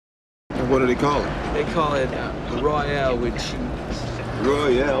What do they call it? They call it Royale with cheese.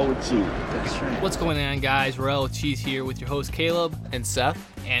 Royale with cheese. That's right. What's going on, guys? Royale with Cheese here with your host Caleb and Seth.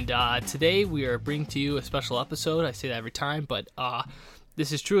 And today we are bringing to you a special episode. I say that every time, but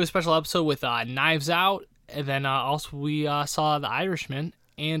this is true, a special episode with Knives Out, and then also we saw The Irishman,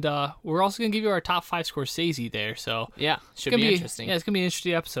 and we're also going to give you our top 5 Scorsese there. So yeah, should be interesting. Yeah, it's going to be an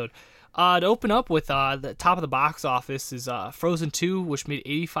interesting episode. To open up with the top of the box office is Frozen 2, which made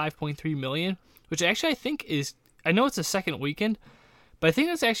 $85.3 million, which actually I think is, I know it's the second weekend, but I think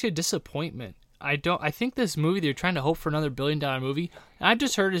that's actually a disappointment. I think this movie, they're trying to hope for another $1 billion movie. And I've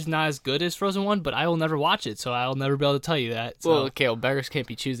just heard it's not as good as Frozen 1, but I will never watch it, so I'll never be able to tell you that. So. Well, okay, beggars can't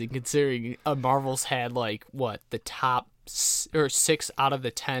be choosing, considering Marvel's had, the top 6 out of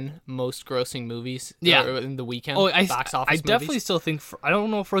the 10 most grossing movies in the weekend box office movies. Definitely still think, I don't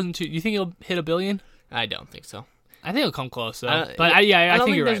know Frozen 2, you think it'll hit $1 billion? I don't think so. I think it'll come close, though. I don't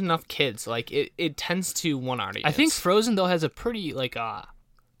think there's right. enough kids. It tends to one audience. I think Frozen, though, has a pretty,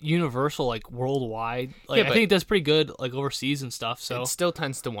 universal, worldwide. I think it does pretty good, overseas and stuff, so. It still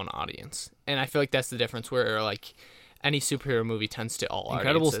tends to one audience. And I feel like that's the difference where, any superhero movie tends to all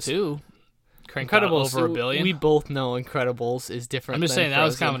audiences. Incredibles 2. Incredibles over $1 billion. We both know Incredibles is different. I'm just saying, that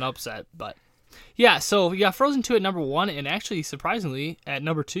was kind of an upset, but. Yeah, so we got Frozen 2 at number 1, and actually, surprisingly, at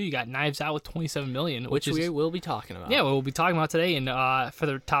number 2, you got Knives Out with $27 million. Which we will be talking about. Yeah, we'll be talking about today. And for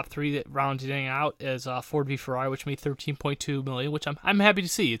the top 3 that rounding out is Ford v Ferrari, which made $13.2 million, which I'm happy to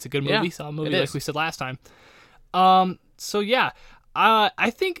see. It's a good movie, solid movie, like we said last time. So yeah, I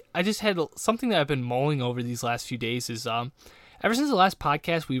think I just had something that I've been mulling over these last few days is ever since the last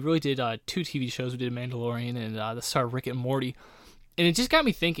podcast, we really did 2 TV shows. We did Mandalorian and the star of Rick and Morty. And it just got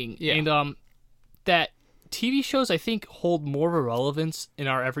me thinking. Yeah. And that TV shows, I think, hold more of a relevance in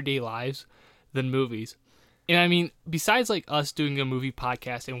our everyday lives than movies. And I mean, besides us doing a movie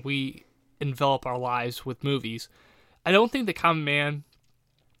podcast and we envelop our lives with movies, I don't think the common man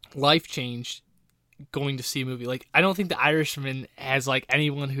life changed going to see a movie. I don't think The Irishman has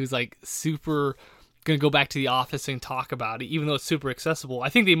anyone who's super gonna go back to the office and talk about it, even though it's super accessible. I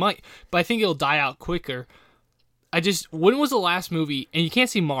think they might, but I think it'll die out quicker. When was the last movie, and you can't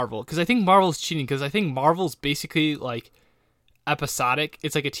see Marvel, because I think Marvel's cheating, because I think Marvel's basically, episodic.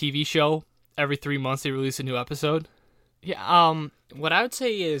 It's like a TV show. Every 3 months they release a new episode. Yeah, what I would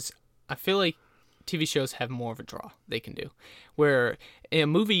say is, I feel like TV shows have more of a draw they can do, where a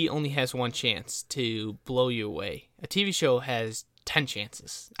movie only has 1 chance to blow you away. A TV show has 10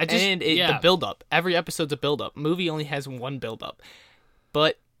 chances. The build-up. Every episode's a build-up. Movie only has 1 build-up.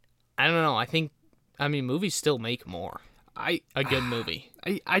 But, I don't know, movies still make more. A good movie.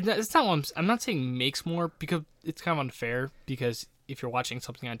 That's not what I'm not saying makes more, because it's kind of unfair, because if you're watching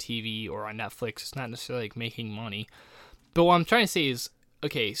something on TV or on Netflix, it's not necessarily making money. But what I'm trying to say is,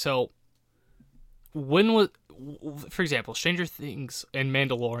 okay, so for example, Stranger Things and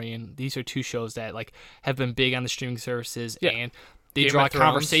Mandalorian, these are 2 shows that have been big on the streaming services, and they draw a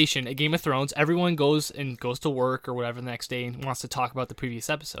conversation. At Game of Thrones, everyone goes to work or whatever the next day and wants to talk about the previous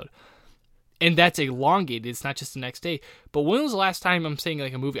episode. And that's elongated. It's not just the next day. But when was the last time I'm saying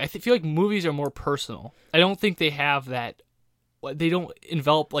a movie? I feel like movies are more personal. I don't think they have that. They don't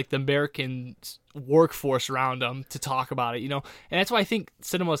envelop the American workforce around them to talk about it, And that's why I think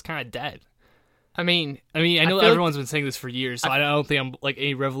cinema is kind of dead. I know everyone's been saying this for years, so I don't think I'm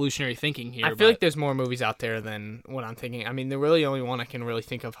any revolutionary thinking here. I feel like there's more movies out there than what I'm thinking. The really only one I can really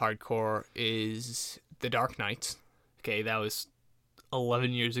think of hardcore is The Dark Knight. Okay, that was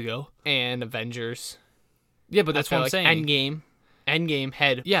 11 years ago. And Avengers. Yeah, but that's what I'm saying. Endgame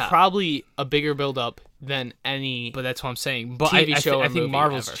had probably a bigger build-up than any But that's what I'm saying. But TV show I think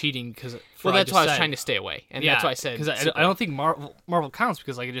Marvel's ever. Cheating because... Well, that's why I was trying to stay away. And that's why I said... Because I don't think Marvel counts,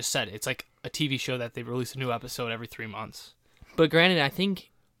 because like I just said, it's like a TV show that they release a new episode every 3 months. But granted, I think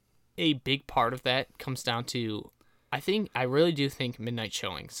a big part of that comes down to... I really do think midnight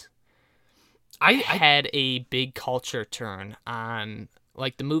showings. I had a big culture turn on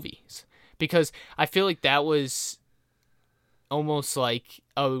the movies, because I feel like that was almost like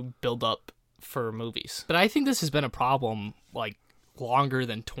a build up for movies. But I think this has been a problem longer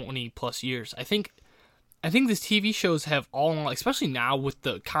than 20 plus years. I think these TV shows have all, especially now with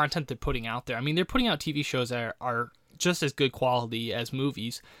the content they're putting out there. They're putting out TV shows that are just as good quality as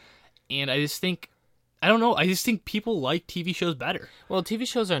movies, and I just think people like TV shows better. Well, TV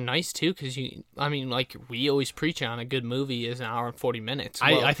shows are nice too, because we always preach on, a good movie is an hour and 40 minutes.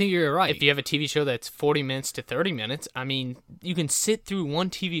 Well, I think you're right. If you have a TV show that's 40 minutes to 30 minutes, you can sit through one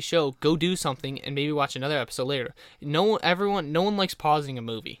TV show, go do something, and maybe watch another episode later. No one likes pausing a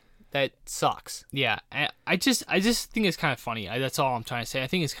movie. That sucks. Yeah, I just think it's kind of funny. That's all I'm trying to say. I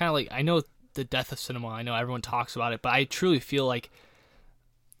think it's kind of like, I know the death of cinema. I know everyone talks about it, but I truly feel like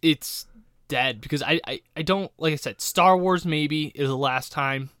it's dead because I don't, like I said, Star Wars maybe is the last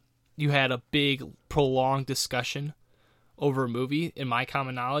time you had a big prolonged discussion over a movie, in my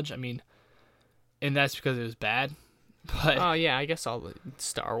common knowledge. I mean, and that's because it was bad. But oh yeah, I guess all the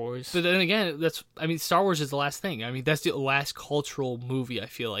Star Wars. But then again, Star Wars is the last thing. I mean, that's the last cultural movie I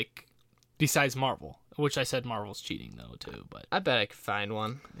feel like, besides Marvel, which I said Marvel's cheating though too. But I bet I could find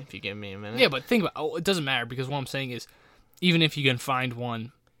one if you give me a minute. Yeah, but think about it doesn't matter because what I'm saying is, even if you can find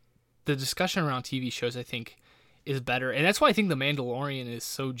one, the discussion around TV shows I think is better, and that's why I think The Mandalorian is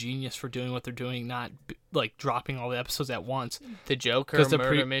so genius for doing what they're doing, not like dropping all the episodes at once. The Joker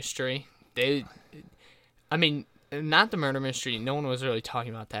murder mystery. Not the murder mystery. No one was really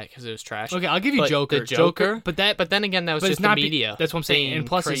talking about that because it was trash. Okay, I'll give you but Joker. The Joker, but then again, that was just the media. That's what I'm saying. And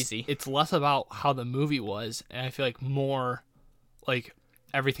plus, crazy. It's less about how the movie was, and I feel like more like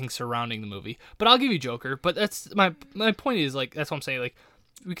everything surrounding the movie. But I'll give you Joker. But that's my point is, like, that's what I'm saying. Like,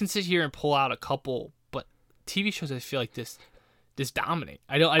 we can sit here and pull out a couple, but TV shows I feel like this dominate.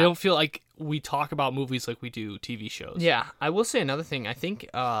 I don't feel like we talk about movies like we do TV shows. Yeah, I will say another thing. I think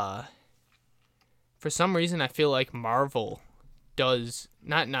for some reason, I feel like Marvel does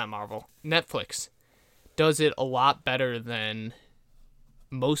not Marvel. Netflix does it a lot better than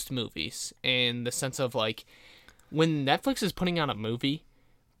most movies, in the sense of, like, when Netflix is putting out a movie,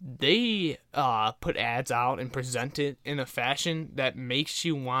 they put ads out and present it in a fashion that makes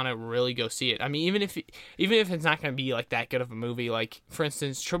you want to really go see it. I mean, even if it's not going to be like that good of a movie, like for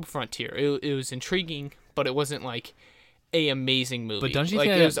instance, Triple Frontier, it was intriguing, but it wasn't like a amazing movie. But don't you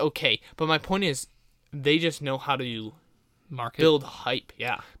think it was okay? But my point is, they just know how to build hype.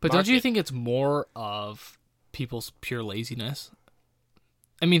 Yeah. But don't you think it's more of people's pure laziness?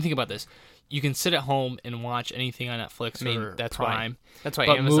 I mean, think about this. You can sit at home and watch anything on Netflix or that's Prime. That's why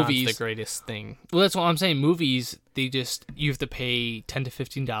but Amazon's movies, the greatest thing. Well, that's what I'm saying. Movies, you have to pay $10 to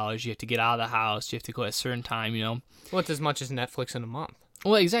 $15. You have to get out of the house. You have to go at a certain time, you know? Well, it's as much as Netflix in a month.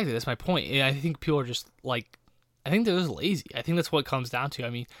 Well, exactly. That's my point. And I think people are just like, I think they're just lazy. I think that's what it comes down to. I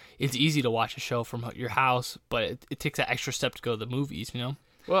mean, it's easy to watch a show from your house, but it takes that extra step to go to the movies, you know?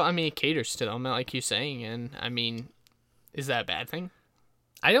 Well, I mean, it caters to them, like you're saying, and I mean, is that a bad thing?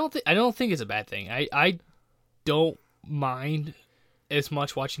 I don't think it's a bad thing. I don't mind as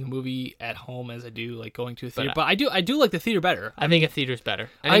much watching a movie at home as I do like going to a theater. But I do like the theater better. I think a theater's better.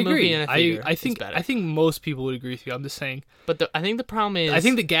 I agree. Movie in a theater I think is better. I think most people would agree with you. I'm just saying. But I think the problem is, I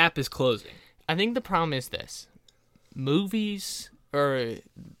think the gap is closing. I think the problem is this: movies, or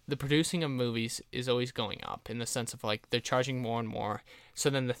the producing of movies, is always going up in the sense of, like, they're charging more and more. So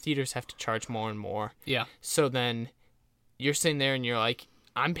then the theaters have to charge more and more. Yeah. So then you're sitting there and you're like,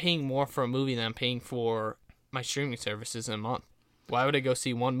 I'm paying more for a movie than I'm paying for my streaming services in a month. Why would I go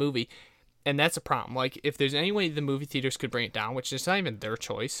see one movie? And that's a problem. Like, if there's any way the movie theaters could bring it down, which is not even their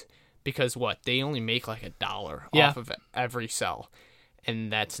choice, because they only make like $1 off of every sell,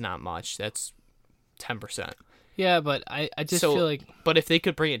 and that's not much. That's 10%. Yeah, but I just feel like... But if they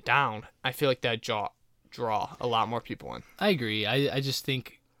could bring it down, I feel like that'd draw a lot more people in. I agree. I just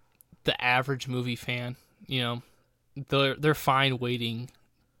think the average movie fan, you know, they're fine waiting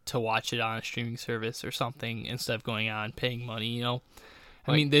to watch it on a streaming service or something instead of going out and paying money, you know?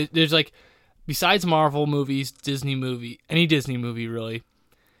 I mean, there's like, besides Marvel movies, any Disney movie really,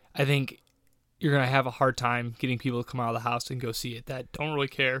 I think you're going to have a hard time getting people to come out of the house and go see it that don't really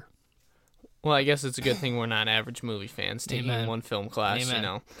care. Well, I guess it's a good thing we're not average movie fans taking one film class, you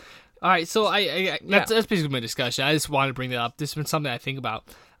know? All right, so that's basically my discussion. I just wanted to bring that up. This has been something I think about.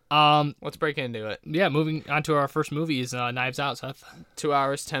 Let's break into it. Yeah, moving on to our first movie is Knives Out, Seth. 2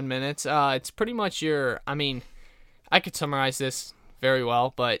 hours, 10 minutes. It's pretty much I could summarize this very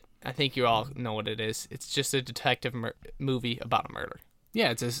well, but I think you all know what it is. It's just a detective movie about a murder.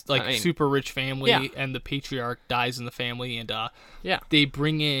 Yeah, it's a super rich family, and the patriarch dies in the family, and they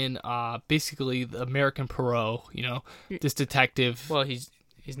bring in basically the American Poirot, you know, this detective. Well, he's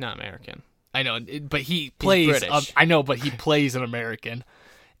not American. I know, but he plays. British. I know, but he plays an American.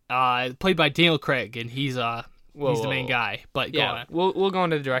 Played by Daniel Craig, and he's the main guy. But go on. We'll go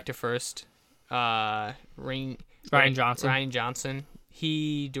into the director first. Rian Johnson. Rian Johnson.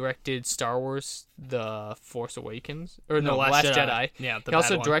 He directed Star Wars: The Force Awakens, or no, Last Jedi. Yeah, he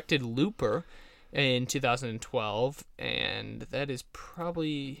also directed Looper in 2012, and that is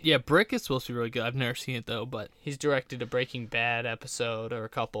probably Brick is supposed to be really good. I've never seen it though, but he's directed a Breaking Bad episode or a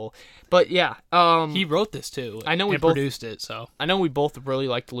couple. But he wrote this too. I know we both produced it, so I know we both really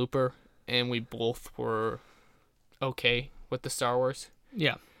liked Looper, and we both were okay with the Star Wars.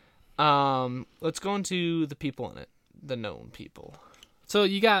 Yeah. Let's go into the people in it, the known people. So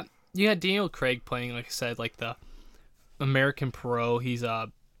you got Daniel Craig playing, like I said, like the American Perot. He's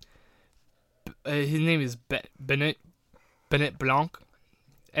his name is Bennett Blanc.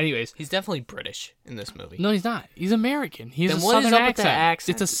 Anyways, he's definitely British in this movie. No, he's not. He's American. He has then a what southern is up accent. With that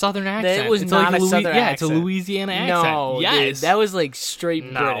accent. It's a southern accent. That was it's not like a southern accent. Yeah, it's a Louisiana accent. No, yes, dude, that was like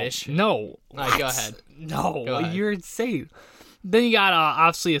straight British. No, right, go ahead. No, go ahead. You're insane. Then you got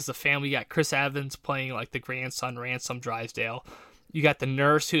obviously as the family, you got Chris Evans playing like the grandson, Ransom Drysdale. You got the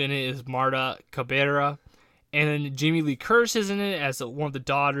nurse who in it is Marta Cabrera. And then Jamie Lee Curtis is in it as one of the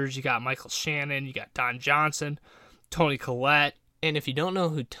daughters. You got Michael Shannon. You got Don Johnson, Toni Collette. And if you don't know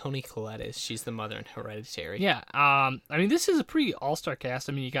who Toni Collette is, she's the mother in Hereditary. Yeah. I mean, this is a pretty all-star cast.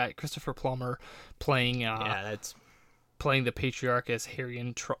 I mean, you got Christopher Plummer playing playing the patriarch as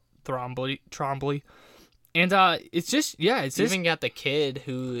Harriet Trombley. And it's just, it's you even got the kid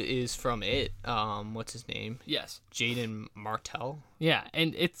who is from it. What's his name? Yes. Jaden Martell. Yeah,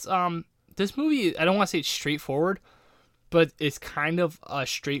 and it's this movie, I don't want to say it's straightforward, but it's kind of a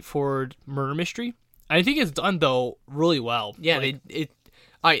straightforward murder mystery. I think it's done though really well. Yeah,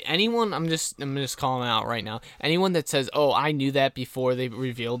 all right, anyone, I'm just calling out right now. Anyone that says, "Oh, I knew that before they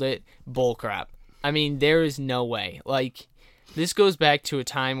revealed it," bullcrap. I mean, there is no way. Like, this goes back to a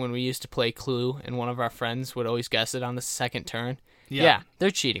time when we used to play Clue, and one of our friends would always guess it on the second turn. Yeah,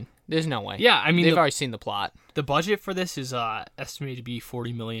 they're cheating. There's no way. Yeah, I mean, they've already seen the plot. The budget for this is estimated to be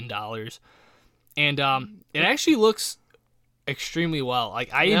 $40 million, and it actually looks extremely well.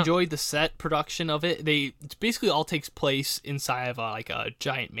 Like, I enjoyed the set production of it. It basically all takes place inside of like a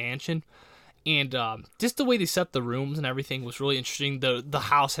giant mansion, and just the way they set up the rooms and everything was really interesting. The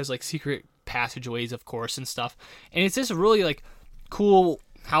house has like secret passageways, of course, and stuff, and it's just a really like cool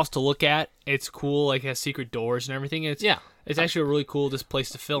house to look at. It's cool, like it has secret doors and everything. It's actually a really cool this place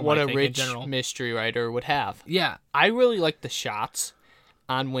to film. What I a think, rich in general. mystery writer would have. Yeah, I really like the shots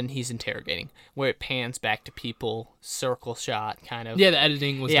on when he's interrogating, where it pans back to people, circle shot kind of. Yeah, the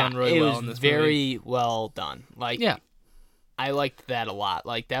editing was done really well in this movie. Very well done. Like, I liked that a lot.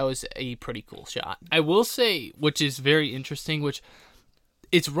 Like, that was a pretty cool shot. I will say, which is very interesting, which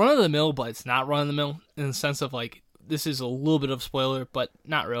it's run-of-the-mill, but it's not run-of-the-mill in the sense of, like, this is a little bit of spoiler, but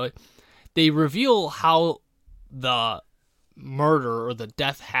not really. They reveal how the murder or the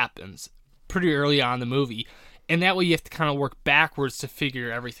death happens pretty early on in the movie, and that way you have to kind of work backwards to figure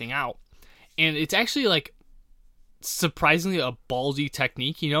everything out. And it's actually, like, surprisingly a ballsy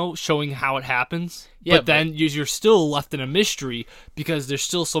technique, showing how it happens. Yeah, but then you're still left in a mystery because there's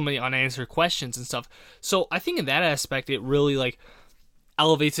still so many unanswered questions and stuff. So I think in that aspect, it really, like,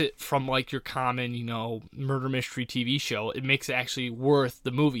 elevates it from, like, your common, murder mystery TV show. It makes it actually worth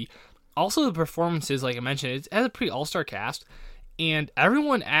the movie. Also, the performances, like I mentioned, it has a pretty all-star cast, and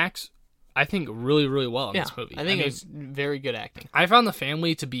everyone acts, I think, really, really well in this movie. I think it's very good acting. I found the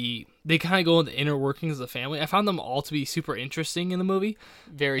family to be, they kind of go into the inner workings of the family. I found them all to be super interesting in the movie.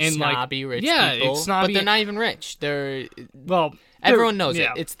 Very snobby, rich people. It's snobby. But they're not even rich. Everyone knows it.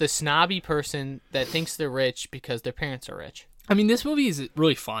 It's the snobby person that thinks they're rich because their parents are rich. I mean, this movie is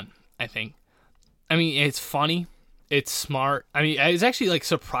really fun, I think. I mean, it's funny. It's smart. I mean, it's actually, like,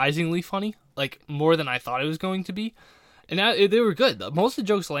 surprisingly funny. Like, more than I thought it was going to be. And they were good. Most of the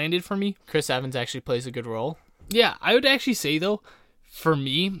jokes landed for me. Chris Evans actually plays a good role. Yeah, I would actually say, though, for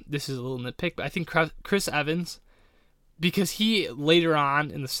me, this is a little nitpick, but I think Chris Evans, because he, later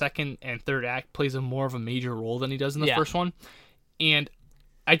on in the second and third act, plays more of a major role than he does in the first one. And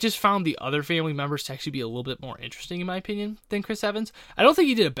I just found the other family members to actually be a little bit more interesting, in my opinion, than Chris Evans. I don't think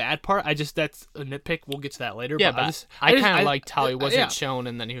he did a bad part. that's a nitpick. We'll get to that later. Yeah, but I kind of liked how he wasn't shown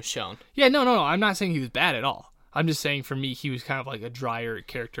and then he was shown. Yeah, no. I'm not saying he was bad at all. I'm just saying, for me, he was kind of like a drier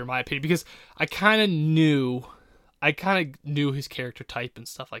character, in my opinion, because I kind of knew his character type and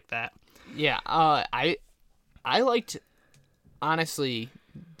stuff like that. Yeah, I liked, honestly,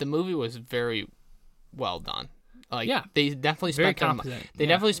 the movie was very well done. Like, they definitely spent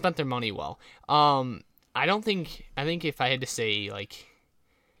definitely spent their money well. I think if I had to say, like,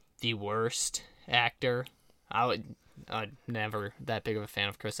 the worst actor, I'm never that big of a fan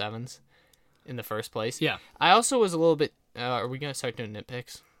of Chris Evans in the first place. Yeah. I also was a little bit, are we going to start doing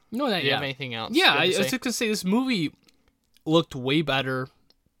nitpicks? No, not Do you have anything else? Yeah, I was just going to say this movie looked way better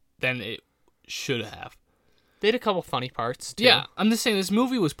than it should have. They had a couple funny parts, too. Yeah, I'm just saying this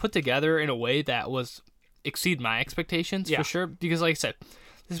movie was put together in a way that was exceed my expectations, for sure. Because, like I said,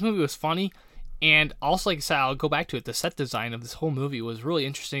 this movie was funny, and also, like I said, I'll go back to it, the set design of this whole movie was really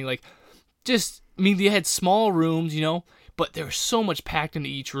interesting. Like, they had small rooms, but there was so much packed into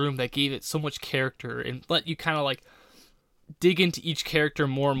each room that gave it so much character and let you kind of, like, dig into each character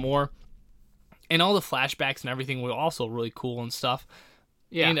more and more. And all the flashbacks and everything were also really cool and stuff.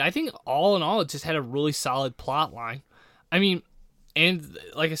 Yeah. And I think all in all, it just had a really solid plot line. I mean, and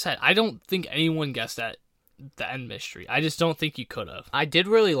like I said, I don't think anyone guessed that the end mystery. I just don't think you could have. I did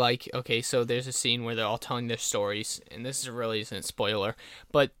really like, okay, so there's a scene where they're all telling their stories, and this really isn't a spoiler,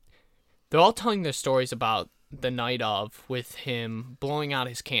 but they're all telling their stories about the night of with him blowing out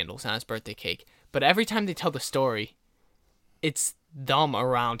his candles on his birthday cake. But every time they tell the story, it's them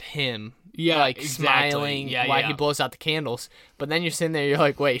around him, exactly. Smiling while he blows out the candles. But then you're sitting there, you're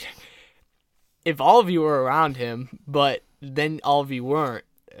like, wait, if all of you were around him, but then all of you weren't,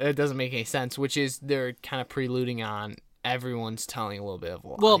 it doesn't make any sense, which is they're kind of preluding on everyone's telling a little bit of a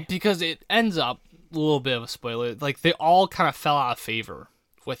lie. Well, because it ends up, a little bit of a spoiler, like they all kind of fell out of favor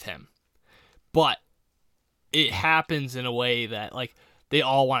with him. But it happens in a way that, like, they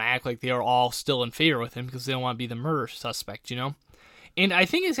all want to act like they are all still in favor with him because they don't want to be the murder suspect, you know? And I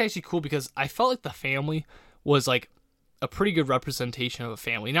think it's actually cool because I felt like the family was, like, a pretty good representation of a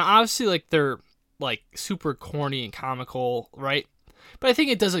family. Now, obviously, like, they're, like, super corny and comical, right? But I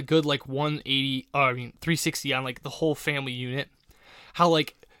think it does a good, like, 360 on, like, the whole family unit. How,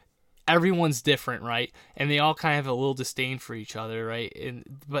 like, everyone's different, right? And they all kind of have a little disdain for each other, right?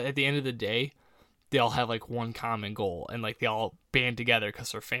 But at the end of the day, they all have, like, one common goal. And, like, they all band together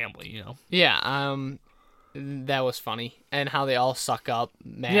because they're family, you know? Yeah, that was funny. And how they all suck up,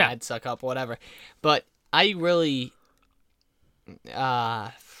 suck up, whatever. But I really...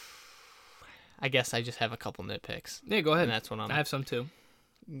 I guess I just have a couple nitpicks. Yeah, go ahead. And that's what I have some too.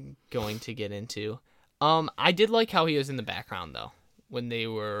 Going to get into. I did like how he was in the background though when they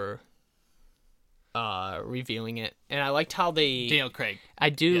were reviewing it, and I liked how they Daniel Craig.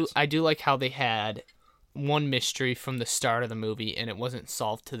 I do like how they had one mystery from the start of the movie, and it wasn't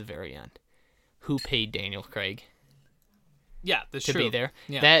solved to the very end. Who paid Daniel Craig? Yeah, that's to true. be there.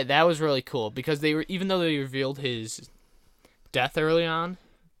 Yeah. That was really cool because even though they revealed his death early on,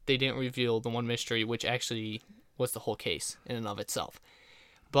 they didn't reveal the one mystery, which actually was the whole case in and of itself.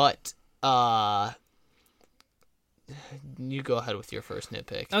 But you go ahead with your first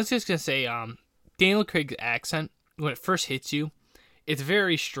nitpick. I was just gonna say, Daniel Craig's accent when it first hits you, it's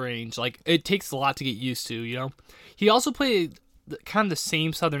very strange. Like, it takes a lot to get used to, you know. He also played kind of the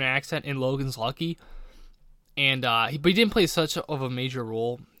same Southern accent in Logan's Lucky, and but he didn't play such of a major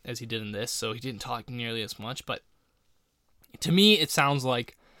role as he did in this, so he didn't talk nearly as much. But to me, it sounds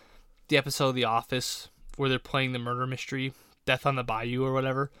like the episode of The Office where they're playing the murder mystery, Death on the Bayou or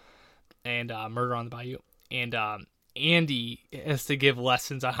whatever, and Murder on the Bayou, and Andy has to give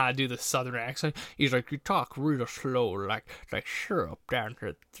lessons on how to do the Southern accent. He's like, you talk real slow, like syrup down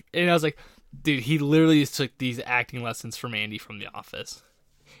here. And I was like, dude, he literally just took these acting lessons from Andy from The Office.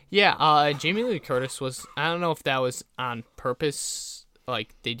 Yeah, Jamie Lee Curtis was, I don't know if that was on purpose,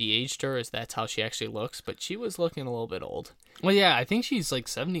 like they de-aged her, as that's how she actually looks, but she was looking a little bit old. Well, yeah, I think she's like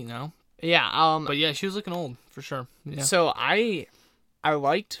 70 now. Yeah, but yeah, she was looking old for sure. Yeah. So I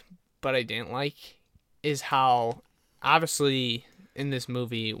liked, but I didn't like, is how obviously in this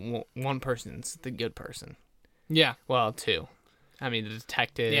movie one person's the good person. Yeah. Well, two. I mean, the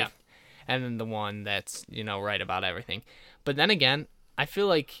detective. Yeah. And then the one that's, you know, right about everything. But then again, I feel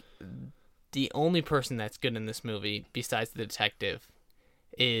like the only person that's good in this movie besides the detective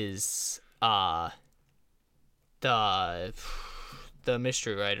is the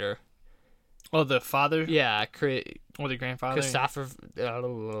mystery writer. Oh, the father? Yeah, or the grandfather? Christopher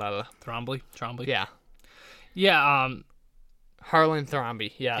Trombley. Yeah. Yeah, Harlan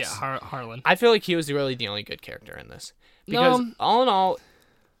Thrombey, yes. Yeah, Harlan. I feel like he was really the only good character in this. Because all in all,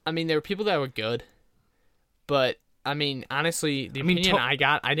 I mean, there were people that were good, but I mean, honestly, the opinion I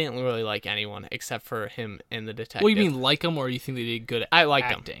got, I didn't really like anyone except for him and the detective. Well, you mean like him, or you think they did good at acting? I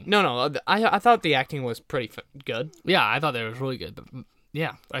liked them. No, I thought the acting was pretty good. Yeah, I thought that was really good. But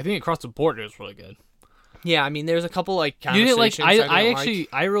yeah, I think across the board it was really good. Yeah, I mean, there's a couple like conversations you didn't like.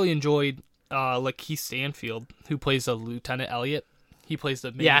 I really enjoyed Lakeith Stanfield, who plays Lieutenant Elliot. He plays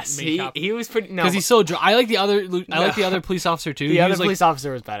the main cop. He was pretty because he's so dry. I like the other police officer too. The other police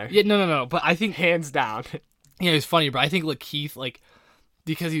officer was better. Yeah, no. But I think hands down. Yeah, it was funny, but I think Lakeith, like,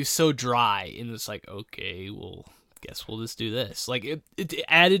 because he was so dry, and it's like, okay, well, guess we'll just do this. Like, it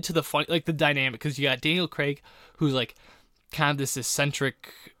added to the fun, like, the dynamic, because you got Daniel Craig, who's, like, kind of this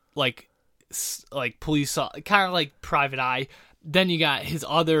eccentric, like police, kind of like Private Eye. Then you got his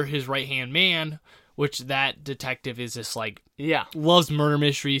right-hand man, which that detective is just, like, loves murder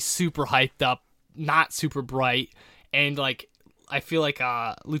mysteries, super hyped up, not super bright, and, like, I feel like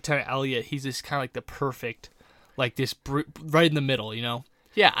Lieutenant Elliot, he's just kind of like the perfect, like this right in the middle, you know?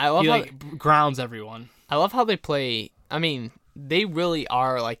 Yeah, I love he grounds everyone. I love how they play I mean, they really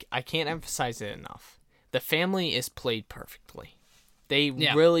are, like, I can't emphasize it enough. The family is played perfectly.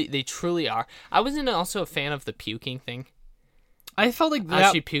 They truly are. I wasn't also a fan of the puking thing. I felt like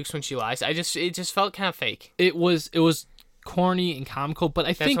how she pukes when she lies. It just felt kind of fake. It was corny and comical, but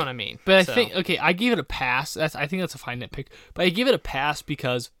I think that's what I mean. But I think I gave it a pass. I think that's a fine nitpick. But I give it a pass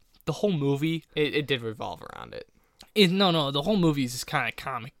because the whole movie it did revolve around it. The whole movie is just kind of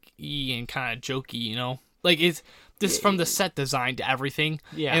comic-y and kind of jokey, you know? Like, it's just from the set design to everything.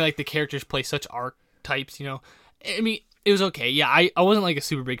 Yeah. And, like, the characters play such archetypes, you know? I mean, it was okay. Yeah, I wasn't, like, a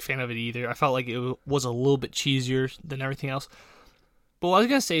super big fan of it either. I felt like it was a little bit cheesier than everything else. But what I was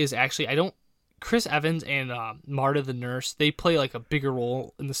going to say is, actually, Chris Evans and Marta the nurse, they play, like, a bigger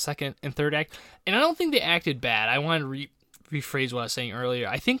role in the second and third act. And I don't think they acted bad. I want to rephrase what I was saying earlier.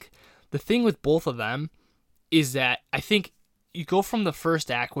 I think the thing with both of them is that I think you go from the first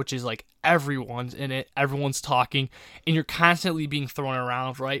act, which is like everyone's in it, everyone's talking, and you're constantly being thrown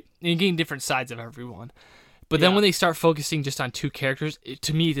around, right? And you're getting different sides of everyone. But then when they start focusing just on two characters,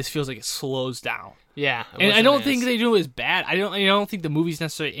 to me, this feels like it slows down. Yeah. And I don't think they do it as bad. I don't think the movie's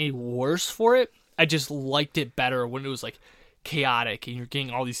necessarily any worse for it. I just liked it better when it was like chaotic and you're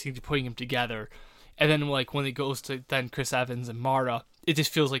getting all these things, you're putting them together. And then like when it goes to then Chris Evans and Marta, it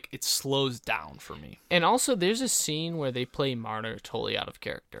just feels like it slows down for me. And also, there's a scene where they play Marta totally out of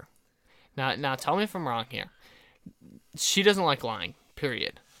character. Now, tell me if I'm wrong here. She doesn't like lying,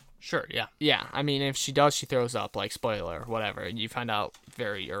 period. Sure, yeah. Yeah, I mean, if she does, she throws up, like, spoiler, whatever. You find out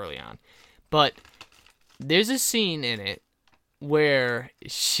very early on. But there's a scene in it where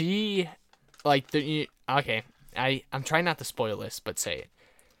she, like, I'm trying not to spoil this, but say it.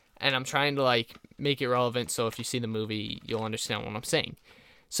 And I'm trying to, like, make it relevant so if you see the movie, you'll understand what I'm saying.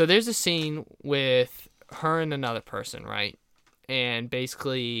 So there's a scene with her and another person, right? And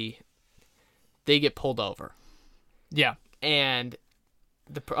basically, they get pulled over. Yeah. And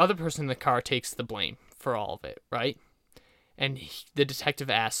the other person in the car takes the blame for all of it, right? And the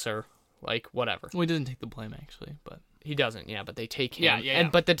detective asks her, like, whatever. Well, he doesn't take the blame, actually, but... He doesn't, yeah, but they take him. Yeah.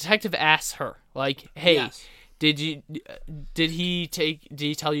 But the detective asks her, like, hey... Yes. Did he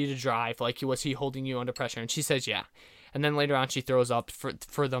tell you to drive? Like, was he holding you under pressure? And she says, yeah. And then later on, she throws up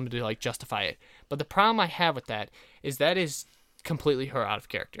for them to, like, justify it. But the problem I have with that is completely her out of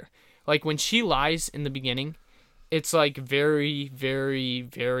character. Like, when she lies in the beginning, it's, like, very, very,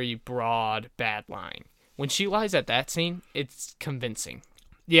 very broad, bad lying. When she lies at that scene, it's convincing.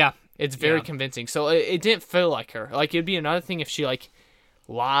 Yeah. It's very convincing. So it didn't feel like her. Like, it'd be another thing if she, like,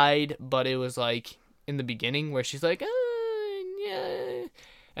 lied, but it was, like... in the beginning where she's like, yeah,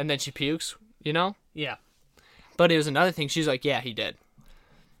 and then she pukes, you know? Yeah. But it was another thing. She's like, yeah, he did.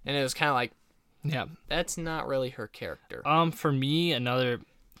 And it was kind of like, yeah, that's not really her character. For me, another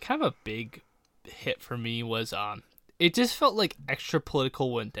kind of a big hit for me was, it just felt like extra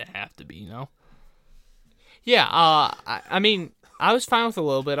political wouldn't have to be, you know? Yeah, I mean, I was fine with a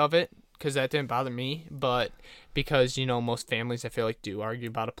little bit of it because that didn't bother me, but because, you know, most families I feel like do argue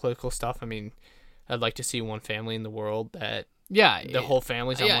about a political stuff. I mean, I'd like to see one family in the world that the whole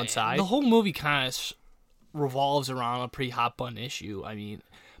family's on one side. The whole movie kind of revolves around a pretty hot button issue. I mean,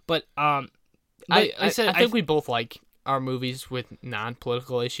 but I think we both like our movies with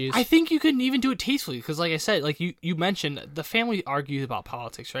non-political issues. I think you can even do it tastefully because, like I said, like you mentioned, the family argues about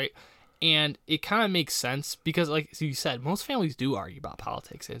politics, right? And it kind of makes sense because, like you said, most families do argue about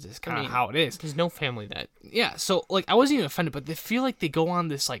politics. It's just kind of how it is. There's no family that... Yeah, so, like, I wasn't even offended, but they feel like they go on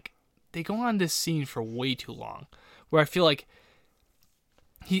this scene for way too long, where I feel like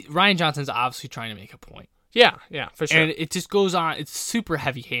Rian Johnson's obviously trying to make a point. Yeah, for sure. And it just goes on. It's super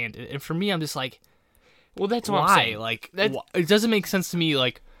heavy-handed, and for me, I'm just like, well, that's what I'm saying. Like, it doesn't make sense to me,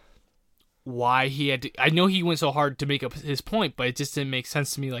 like, why he had to... I know he went so hard to make up his point, but it just didn't make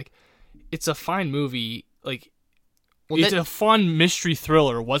sense to me, like, it's a fine movie, like, it's a fun mystery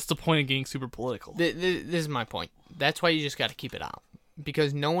thriller. What's the point of getting super political? This is my point. That's why you just got to keep it out.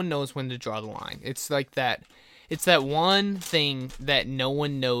 Because no one knows when to draw the line. It's like that. It's that one thing that no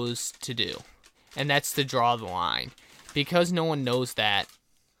one knows to do. And that's to draw the line. Because no one knows that,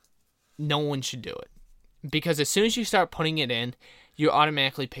 no one should do it. Because as soon as you start putting it in, you're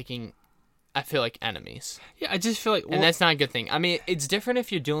automatically picking, I feel like, enemies. Yeah, I just feel like... and that's not a good thing. I mean, it's different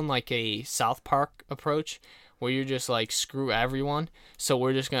if you're doing like a South Park approach, where you're just like, screw everyone, so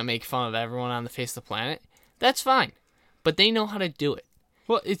we're just going to make fun of everyone on the face of the planet. That's fine. But they know how to do it.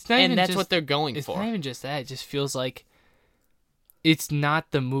 Well, it's not even and that's just, what they're going it's for. It's not even just that. It just feels like it's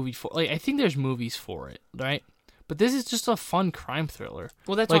not the movie for... Like, I think there's movies for it, right? But this is just a fun crime thriller.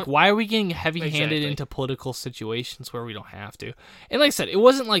 Well, that's like, why are we getting heavy-handed into political situations where we don't have to? And like I said, it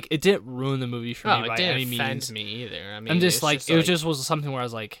wasn't like it didn't ruin the movie for me by any means. It didn't offend me either. I mean, I'm just like it just was something where I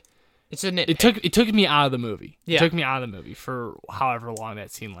was like, it's a nitpick. It took me out of the movie. Yeah. It took me out of the movie for however long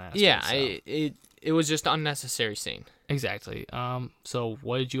that scene lasted. Yeah, so. it was just an unnecessary scene. Exactly. So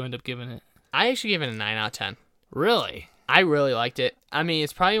what did you end up giving it? I actually gave it a 9 out of 10. Really? I really liked it. I mean,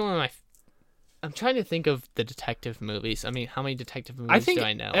 it's probably one of my. I'm trying to think of the detective movies. I mean, how many detective movies do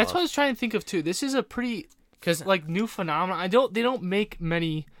I know? That's what I was trying to think of too. This is a pretty like new phenomenon. They don't make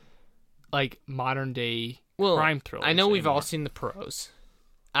many like modern day crime thrillers. I know we've anymore. all seen The Pros.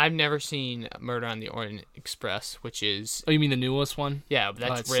 I've never seen Murder on the Orient Express, which is... Oh, you mean the newest one? Yeah,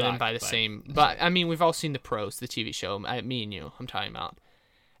 that's written by the same... But, I mean, we've all seen The Pros, the TV show. Me and you, I'm talking about.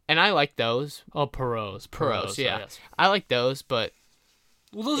 And I like those. Oh, Perot's, yeah. Yes. I like those, but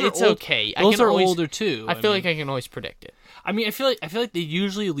those it's old, okay. Those are older, too. I feel like I can always predict it. I mean, I feel like they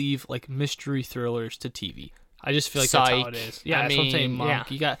usually leave, like, mystery thrillers to TV. I just feel like that's how it is. Yeah, that's what I'm saying, Monk. Yeah.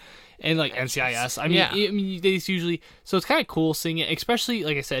 You got... And, like, NCIS. I mean, they usually... So it's kind of cool seeing it, especially,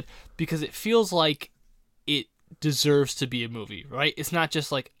 like I said, because it feels like it deserves to be a movie, right? It's not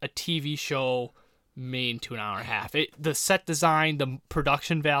just, like, a TV show made into an hour and a half. The set design, the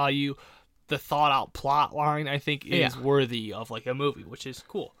production value, the thought-out plot line, I think, is worthy of, like, a movie, which is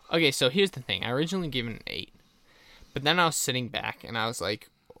cool. Okay, so here's the thing. I originally gave it an 8. But then I was sitting back, and I was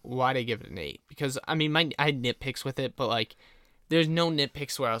like, why'd I give it an 8? Because, I mean, I had nitpicks with it, but, like... There's no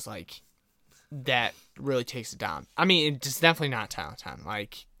nitpicks where I was like, that really takes it down. I mean, it's definitely not 10 out of 10.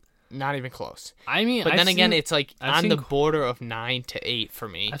 Like, not even close. I mean, but then again, it's like on the border of 9 to 8 for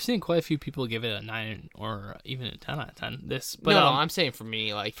me. I've seen quite a few people give it a 9 or even a 10 out of 10. But no, I'm saying for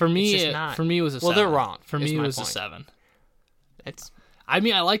me, like, for me, it's just not. For me, it was a 7. Well, they're wrong. For me, it was a 7. I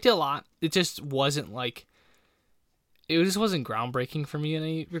mean, I liked it a lot. It just wasn't like. It just wasn't groundbreaking for me in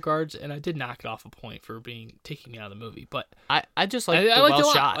any regards, and I did knock it off a point for taking me out of the movie. But I just like I liked it a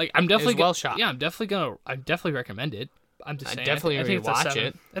lot. Like, I'm definitely well shot. Yeah, I definitely recommend it. I'm just saying. Definitely I think watch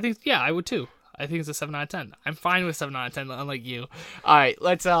it. I think I would too. I think it's a 7 out of 10. I'm fine with 7 out of 10, unlike you. All right,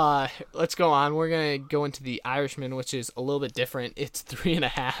 let's go on. We're gonna go into The Irishman, which is a little bit different. It's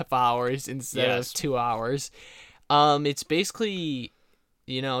 3.5 hours instead of 2 hours. It's basically.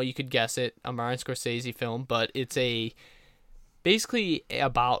 You know, you could guess it, a Martin Scorsese film, but it's basically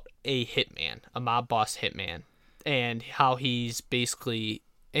about a hitman, a mob boss hitman, and how he's basically...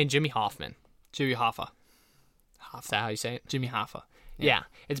 And Jimmy Hoffa. Is that how you say it? Jimmy Hoffa. Yeah.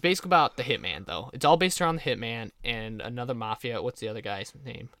 It's basically about the hitman, though. It's all based around the hitman and another mafia. What's the other guy's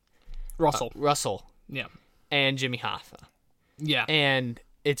name? Russell. Yeah. And Jimmy Hoffa. Yeah. And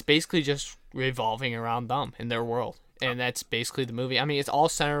it's basically just revolving around them in their world. And that's basically the movie. I mean, it's all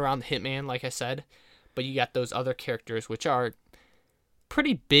centered around the hitman, like I said, but you got those other characters, which are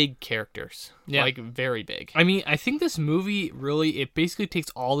pretty big characters. Yeah. Like, very big. I mean, I think this movie it basically takes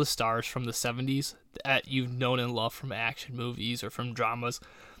all the stars from the 70s that you've known and loved from action movies or from dramas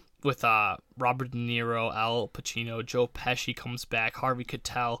with Robert De Niro, Al Pacino, Joe Pesci comes back, Harvey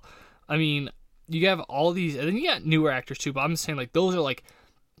Keitel. I mean, you have all these, and then you got newer actors too, but I'm just saying, like, those are, like,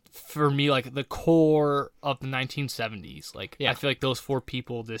 for me, like, the core of the 1970s. Like, I feel like those 4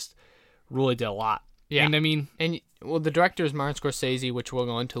 people just really did a lot. Yeah. And I mean... And, well, the director is Martin Scorsese, which we'll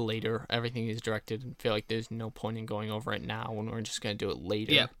go into later. Everything he's directed. I feel like there's no point in going over it now when we're just going to do it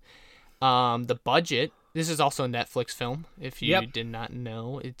later. Yeah. The budget... This is also a Netflix film. If you did not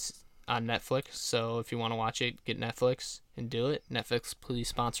know, it's on Netflix. So if you want to watch it, get Netflix and do it. Netflix, please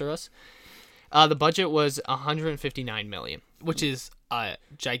sponsor us. The budget was $159 million. Which is a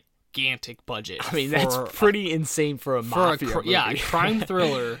gigantic budget. I mean, that's pretty insane for a mafia movie. Yeah, a crime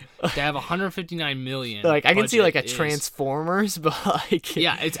thriller to have $159 million. Like, I can see, like, a Transformers, but, like...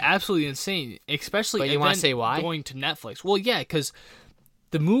 Yeah, it's absolutely insane. Especially... But you want to say why? Going to Netflix. Well, yeah, because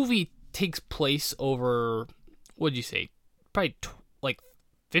the movie takes place over... What'd you say? Probably,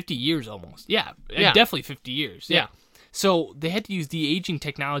 50 years almost. Yeah, definitely 50 years. Yeah. So they had to use de-aging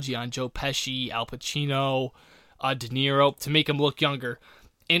technology on Joe Pesci, Al Pacino, De Niro to make him look younger.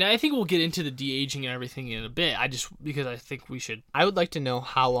 And I think we'll get into the de-aging and everything in a bit. Because I think we should. I would like to know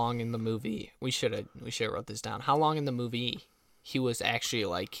how long in the movie we should have wrote this down. How long in the movie he was actually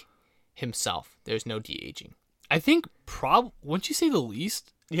like himself. There's no de-aging. I think wouldn't you say the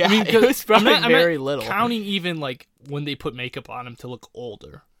least? Yeah, I mean, it was probably very I'm not little. Counting even like when they put makeup on him to look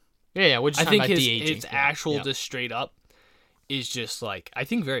older. Yeah, we're just I think de-aging. his actual just straight up is just like I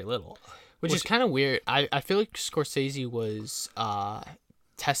think very little. Which is kind of weird. I feel like Scorsese was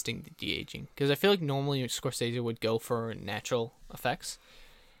testing the de-aging. Because I feel like normally Scorsese would go for natural effects.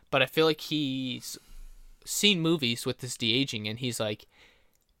 But I feel like he's seen movies with this de-aging, and he's like,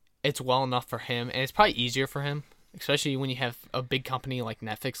 it's well enough for him, and it's probably easier for him, especially when you have a big company like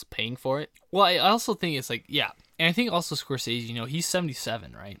Netflix paying for it. Well, I also think it's like, yeah, and I think also Scorsese, you know, he's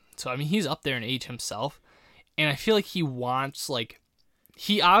 77, right? So, I mean, he's up there in age himself, and I feel like he wants, like,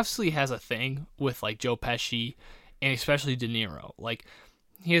 he obviously has a thing with, like, Joe Pesci, and especially De Niro. Like,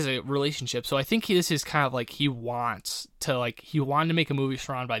 he has a relationship, so I think this is kind of like he wanted to make a movie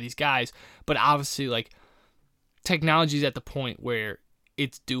surrounded by these guys, but obviously, like, technology is at the point where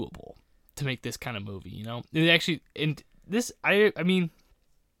it's doable to make this kind of movie, you know? It actually, and this, I mean,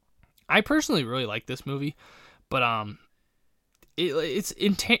 I personally really like this movie, but it's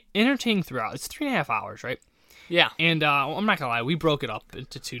entertaining throughout. It's 3.5 hours, right? Yeah. And I'm not gonna lie, we broke it up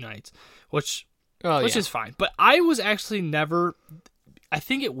into 2 nights, which is fine. But I was actually never. I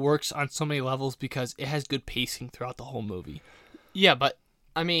think it works on so many levels because it has good pacing throughout the whole movie. Yeah, but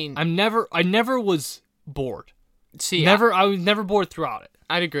I mean, I never was bored. See, I was never bored throughout it.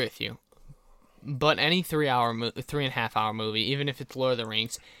 I'd agree with you. But any 3.5 hour movie, even if it's Lord of the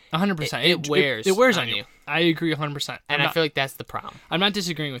Rings, 100%, it wears. It wears on you. I agree 100%. And I feel like that's the problem. I'm not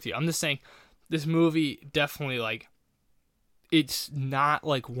disagreeing with you. I'm just saying this movie definitely, like, it's not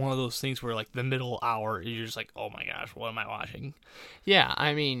like one of those things where, like, the middle hour you're just like, oh my gosh, what am I watching? Yeah,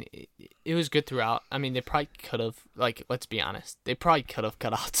 I mean, it was good throughout. I mean, they probably could have, like, let's be honest, they probably could have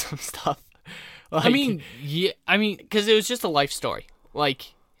cut out some stuff. Like, because it was just a life story.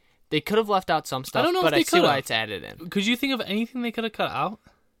 Like, they could have left out some stuff, but I see why it's added in. Could you think of anything they could have cut out?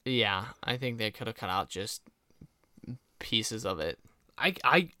 Yeah, I think they could have cut out just pieces of it.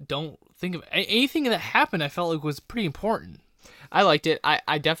 I don't think of anything that happened. I felt like was pretty important. I liked it.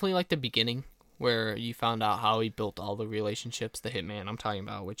 I definitely liked the beginning where you found out how he built all the relationships, the hitman I'm talking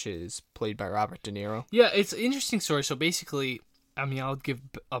about, which is played by Robert De Niro. Yeah, it's an interesting story. So basically, I mean, I'll give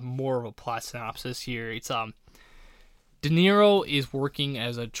more of a plot synopsis here. It's De Niro is working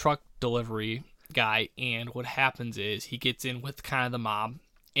as a truck delivery guy, and what happens is he gets in with kind of the mob,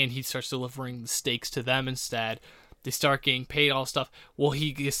 and he starts delivering the steaks to them instead. They start getting paid, all stuff. Well,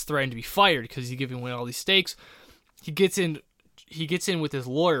 he gets threatened to be fired because he's giving away all these steaks. He gets in with his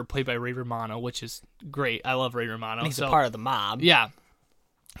lawyer, played by Ray Romano, which is great. I love Ray Romano. He's a part of the mob. Yeah.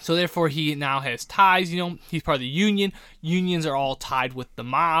 So therefore, he now has ties. You know, he's part of the union. Unions are all tied with the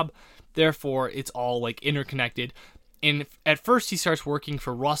mob. Therefore, it's all like interconnected. And at first, he starts working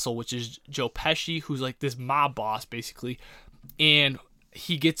for Russell, which is Joe Pesci, who's like this mob boss basically. And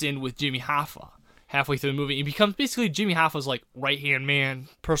he gets in with Jimmy Hoffa halfway through the movie. He becomes basically Jimmy Hoffa's like right-hand man,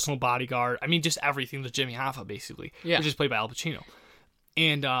 personal bodyguard. I mean, just everything to Jimmy Hoffa, basically. Yeah. Which is played by Al Pacino.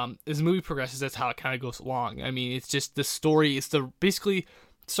 And as the movie progresses, that's how it kind of goes along. I mean, it's just the story. Basically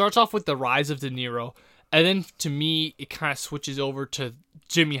starts off with the rise of De Niro. And then, to me, it kind of switches over to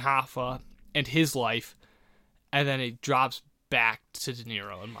Jimmy Hoffa and his life. And then it drops back to De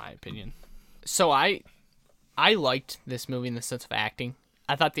Niro, in my opinion. So I liked this movie in the sense of acting.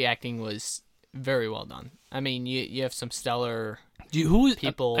 I thought the acting was very well done. I mean, you have some stellar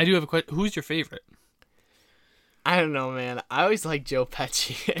people. I do have a question. Who's your favorite? I don't know, man. I always like Joe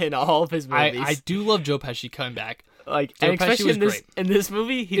Pesci in all of his movies. I do love Joe Pesci coming back. Like, and especially in this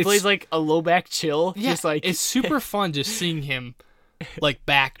movie, he plays like a low back chill. Yeah, just like it's super fun just seeing him like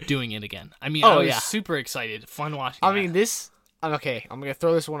back doing it again. I mean, I was super excited, fun watching. I mean, I'm gonna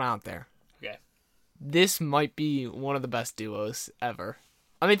throw this one out there. Okay, this might be one of the best duos ever.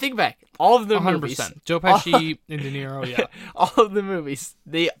 I mean, think back. All of the 100%. Movies. Joe Pesci and De Niro, yeah. All of the movies.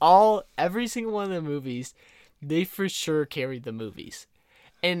 Every single one of the movies, they for sure carried the movies.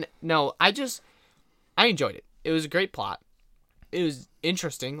 And no, I enjoyed it. It was a great plot. It was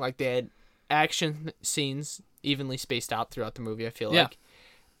interesting. Like, they had action scenes evenly spaced out throughout the movie, I feel like.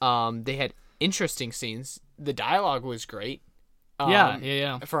 They had interesting scenes. The dialogue was great.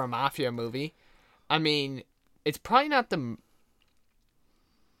 Yeah. For a mafia movie. I mean, it's probably not the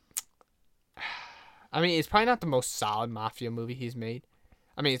most solid mafia movie he's made.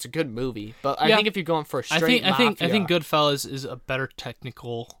 I mean, it's a good movie, but I think if you're going for a straight mafia, I think Goodfellas is a better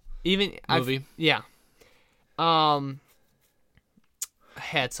technical movie. I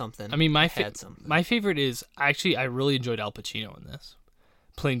had something. I mean, my favorite is actually I really enjoyed Al Pacino in this,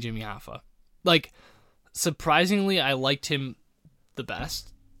 playing Jimmy Hoffa. Like, surprisingly, I liked him the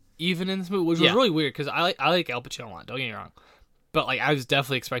best, even in this movie, which was really weird because I like Al Pacino a lot. Don't get me wrong. But, like, I was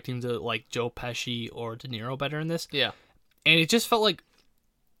definitely expecting to like Joe Pesci or De Niro better in this. Yeah. And it just felt like,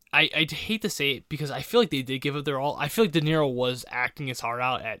 I'd hate to say it because I feel like they did give it their all. I feel like De Niro was acting his heart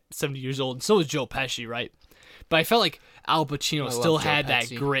out at 70 years old, and so was Joe Pesci, right? But I felt like Al Pacino still love Joe had that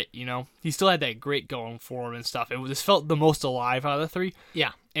Pesci. grit, you know? He still had that grit going for him and stuff. This felt the most alive out of the three.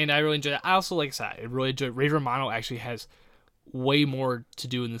 Yeah. And I really enjoyed it. I also, like I said, I really enjoyed Ray Romano actually has way more to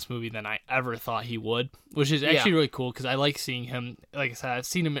do in this movie than I ever thought he would, which is actually really cool because I like seeing him. Like I said, I've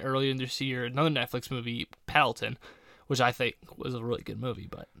seen him earlier in this year, another Netflix movie, Paddleton, which I think was a really good movie.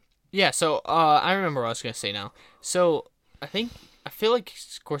 But Yeah, so I remember what I was going to say now. So I feel like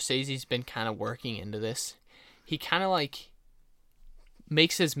Scorsese's been kind of working into this. He kind of like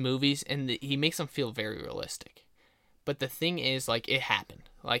makes his movies and he makes them feel very realistic. But the thing is, like, it happened.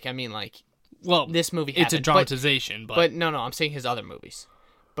 Like, I mean, like, well, this movie happened. It's a dramatization, but no, I'm saying his other movies.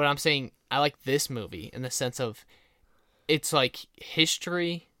 But I'm saying I like this movie in the sense of it's like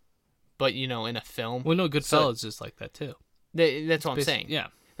history, but, you know, in a film. Well, no, Goodfellas is like that too. That's what I'm saying. Yeah.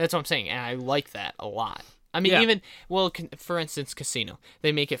 That's what I'm saying, and I like that a lot. I mean, for instance, Casino.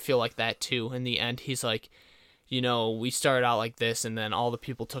 They make it feel like that, too. In the end, he's like, you know, we started out like this, and then all the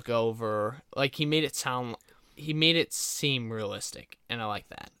people took over. Like, he made it seem realistic, and I like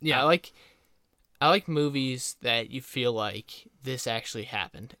that. Yeah. I like movies that you feel like this actually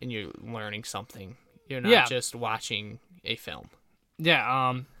happened, and you're learning something. You're not just watching a film.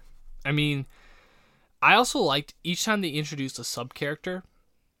 Yeah, I mean, I also liked each time they introduced a sub-character,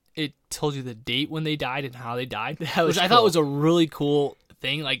 it told you the date when they died and how they died, which I thought was a really cool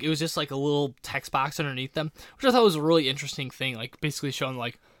thing. Like, it was just like a little text box underneath them, which I thought was a really interesting thing. Like, basically showing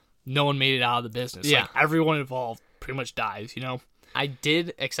like no one made it out of the business. Yeah, like, everyone involved pretty much dies. You know, I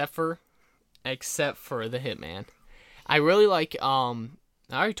did, except for the hitman. I really like. I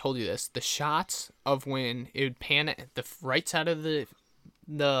already told you this. The shots of when it would pan at the right side of the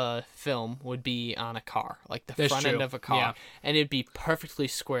film would be on a car, like the front end of a car, and it'd be perfectly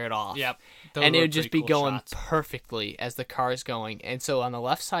squared off. Yep. And it would just be cool going shots. perfectly as the car is going. And so on the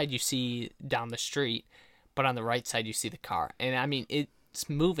left side you see down the street, but on the right side you see the car. And I mean, it's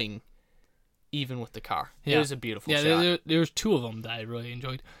moving even with the car. Yeah. It was a beautiful shot. There was two of them that I really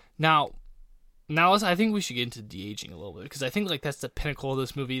enjoyed. Now I think we should get into de-aging a little bit because I think like that's the pinnacle of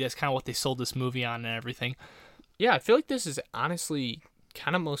this movie. That's kind of what they sold this movie on and everything. Yeah, I feel like this is honestly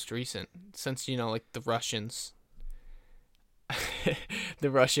kind of most recent since, you know, like the Russians,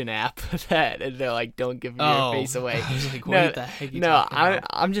 the Russian app that and they're like, don't give your face away. I was like, what the heck are you talking about?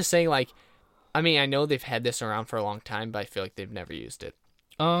 I'm just saying, like, I mean, I know they've had this around for a long time, but I feel like they've never used it.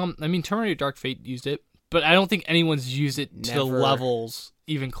 I mean, Terminator Dark Fate used it, but I don't think anyone's used it to the levels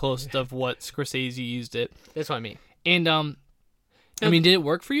even close to what Scorsese used it. That's what I mean. And I mean, did it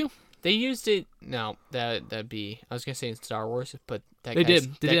work for you? They used it. No, that'd be. I was gonna say in Star Wars, but They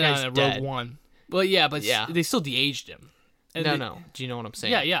did on Rogue One. Well, yeah, but they still de-aged him. And no. Do you know what I'm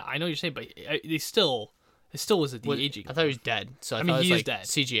saying? Yeah, I know what you're saying, but it still was a de-aging. I thought he was dead. So I mean, thought he it was is like dead.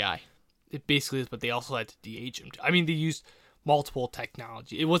 CGI. It basically is, but they also had to de-age him. I mean, they used multiple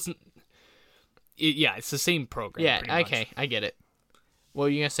technology. It wasn't. It's the same program. Yeah. Okay, I get it. What were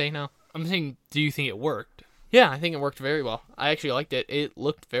you gonna say now? I'm saying, do you think it worked? Yeah, I think it worked very well. I actually liked it. It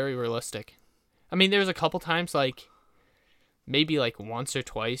looked very realistic. I mean, there was a couple times, like, maybe, like, once or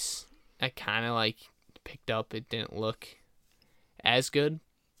twice, I kind of, like, picked up it didn't look as good.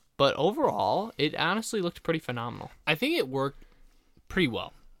 But overall, it honestly looked pretty phenomenal. I think it worked pretty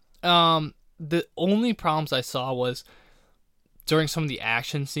well. The only problems I saw was during some of the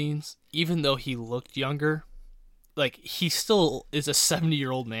action scenes, even though he looked younger, like, he still is a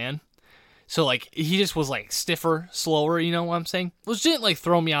 70-year-old man. So, like, he just was, like, stiffer, slower, you know what I'm saying? Which didn't, like,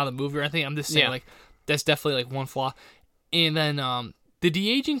 throw me out of the movie or anything. I'm just saying, like, that's definitely, like, one flaw. And then the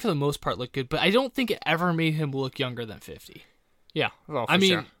de-aging, for the most part, looked good, but I don't think it ever made him look younger than 50. Yeah, well, I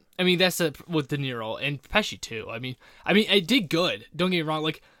mean, that's with De Niro and Pesci, too. I mean, it did good. Don't get me wrong,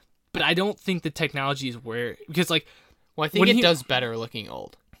 like, but I don't think the technology is where... Because, like... Well, I think it does better looking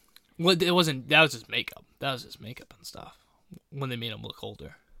old. Well, it wasn't... That was just makeup. That was just makeup and stuff. When they made him look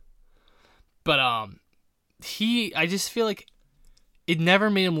older. But I just feel like it never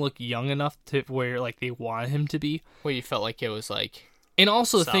made him look young enough to where like they wanted him to be. Where you felt like it was like. And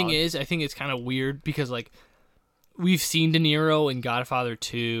also solid. The thing is, I think it's kind of weird because like we've seen De Niro in Godfather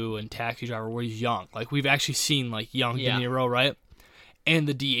 2 and Taxi Driver where he's young. Like we've actually seen like young De Niro, right? And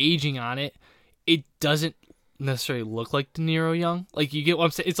the de-aging on it doesn't necessarily look like De Niro young. Like you get what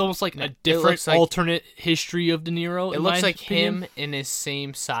I'm saying? It's almost like a different alternate history of De Niro. It looks like him in his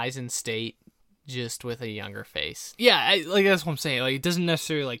same size and state. Just with a younger face. Yeah, like that's what I'm saying. Like it doesn't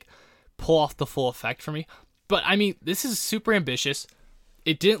necessarily like pull off the full effect for me. But I mean, this is super ambitious.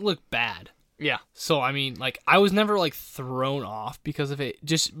 It didn't look bad. Yeah. So I mean, like I was never like thrown off because of it.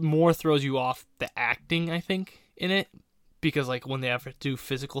 Just more throws you off the acting, I think, in it. Because like when they have to do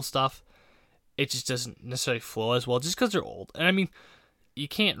physical stuff, it just doesn't necessarily flow as well, just because they're old. And I mean, you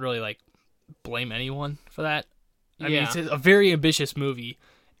can't really like blame anyone for that. I mean, it's a very ambitious movie,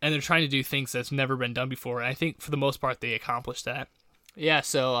 and they're trying to do things that's never been done before. And I think for the most part, they accomplished that. Yeah.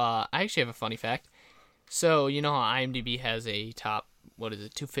 So I actually have a funny fact. So you know how IMDb has a top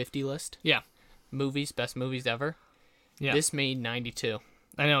 250 list? Yeah. Best movies ever. Yeah. This made 92.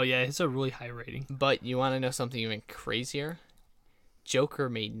 I know. Yeah, it's a really high rating. But you want to know something even crazier? Joker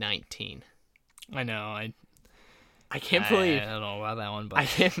made 19. I know. I can't believe. I don't know about that one, but I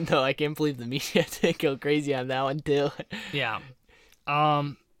can't believe the media didn't go crazy on that one too. Yeah.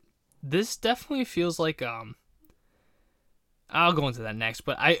 This definitely feels like I'll go into that next,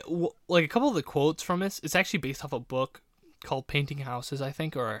 but like a couple of the quotes from this. It's actually based off a book called Painting Houses, I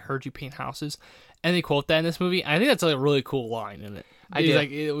think, or I Heard You Paint Houses, and they quote that in this movie. I think that's like a really cool line in it.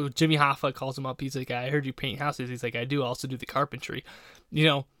 Jimmy Hoffa calls him up. He's like, "I heard you paint houses." He's like, "I do also do the carpentry." You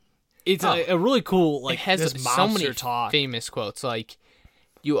know, it's a really cool like. It has this so many talk. famous quotes like,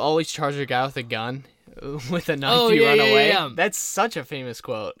 "You always charge a guy with a gun, with a knife you run away." Yeah. That's such a famous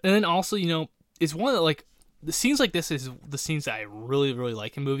quote. And then also, you know, it's one that like the scenes like this is the scenes that I really really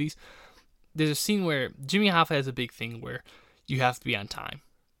like in movies. There's a scene where Jimmy Hoffa has a big thing where you have to be on time.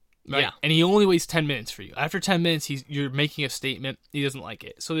 Right? Yeah. And he only waits 10 minutes for you. After 10 minutes, you're making a statement. He doesn't like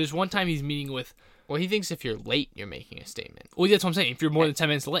it. So there's one time he's meeting with... Well, he thinks if you're late, you're making a statement. Well, that's what I'm saying. If you're more than 10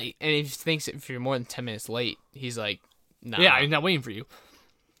 minutes late. And he thinks if you're more than 10 minutes late, he's like, nah. Yeah, he's not waiting for you.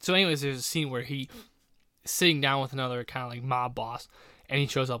 So anyways, there's a scene where he's sitting down with another kind of like mob boss, and he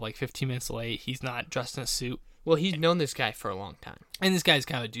shows up like 15 minutes late. He's not dressed in a suit. Well, he's known this guy for a long time. And this guy's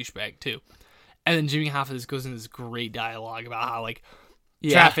kind of a douchebag, too. And then Jimmy Hoffa just goes into this great dialogue about how, like,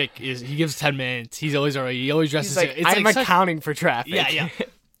 traffic is... He gives 10 minutes. He always dresses... He's like, I'm accounting for traffic. Yeah.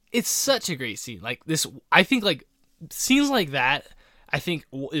 It's such a great scene. Like, this... I think, like, scenes like that, I think,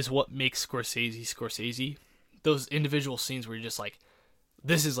 is what makes Scorsese. Those individual scenes where you're just like,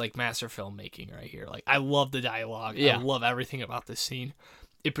 this is, like, master filmmaking right here. Like, I love the dialogue. Yeah. I love everything about this scene.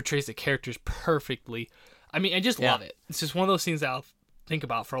 It portrays the characters perfectly. I mean, I just love it. It's just one of those scenes that I'll think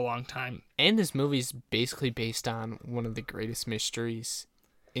about for a long time. And this movie's basically based on one of the greatest mysteries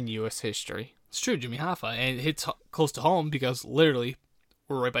in U.S. history. It's true, Jimmy Hoffa, and it hits close to home because literally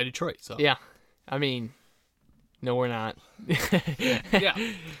we're right by Detroit. So yeah, I mean, no, we're not.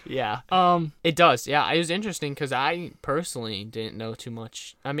 Yeah. It does. Yeah, it was interesting because I personally didn't know too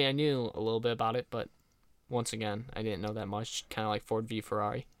much. I mean, I knew a little bit about it, but once again, I didn't know that much. Kind of like Ford v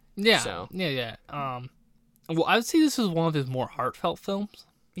Ferrari. Yeah. So Yeah. Well, I would say this is one of his more heartfelt films.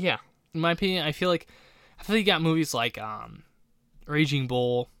 Yeah. In my opinion, I feel like you got movies like Raging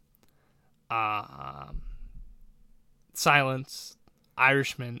Bull, Silence,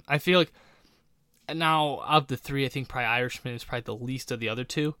 Irishman. I feel like now of the three, I think probably Irishman is probably the least of the other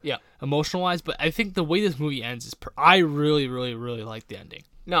two. Yeah. Emotional wise, but I think the way this movie ends is I really, really, really like the ending.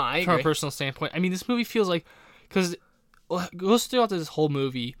 No, I agree. From a personal standpoint, I mean, this movie feels like because it goes throughout this whole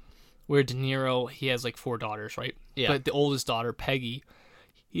movie. Where De Niro, he has like 4 daughters, right? Yeah. But the oldest daughter, Peggy,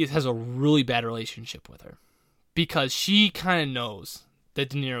 he has a really bad relationship with her. Because she kind of knows that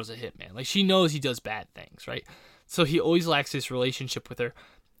De Niro's a hitman. Like, she knows he does bad things, right? So he always lacks this relationship with her.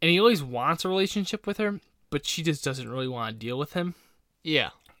 And he always wants a relationship with her, but she just doesn't really want to deal with him. Yeah.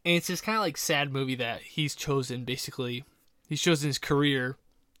 And it's this kind of like sad movie that he's chosen his career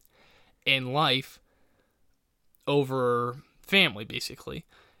and life over family, basically.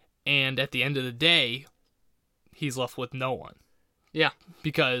 And at the end of the day, he's left with no one. Yeah.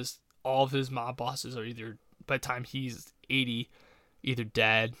 Because all of his mob bosses are either, by the time he's 80, either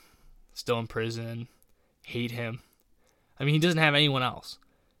dead, still in prison, hate him. I mean, he doesn't have anyone else.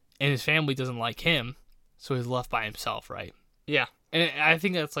 And his family doesn't like him, so he's left by himself, right? Yeah. And I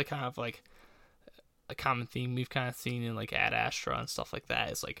think that's like kind of like a common theme we've kind of seen in like Ad Astra and stuff like that.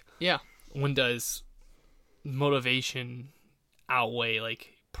 It's like, yeah, when does motivation outweigh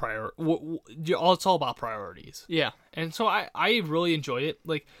like it's all about priorities. Yeah. And so I really enjoyed it.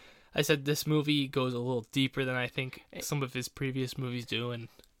 Like I said, this movie goes a little deeper than I think some of his previous movies do. And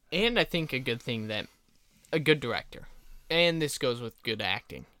I think a good thing that a good director, and this goes with good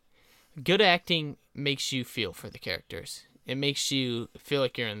acting. Good acting makes you feel for the characters. It makes you feel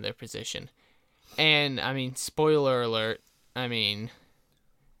like you're in their position. And, I mean, spoiler alert, I mean,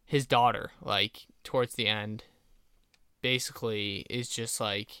 his daughter, like, towards the end, basically is just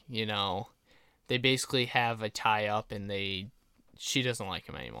like, you know, they basically have a tie-up and she doesn't like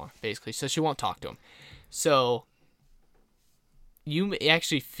him anymore, basically. So she won't talk to him. So you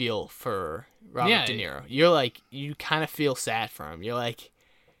actually feel for Robert De Niro. You're like, you kind of feel sad for him. You're like,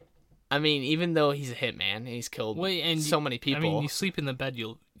 I mean, even though he's a hitman and he's killed so many people. I mean, you sleep in the bed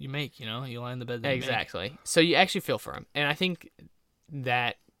you you make. You lie in the bed that exactly. You make. So you actually feel for him, and I think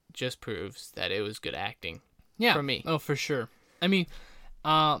that just proves that it was good acting. Yeah, for me. Oh, for sure. I mean,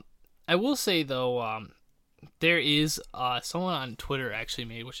 I will say though, there is someone on Twitter actually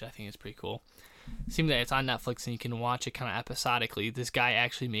made, which I think is pretty cool. It seems that it's on Netflix and you can watch it kind of episodically. This guy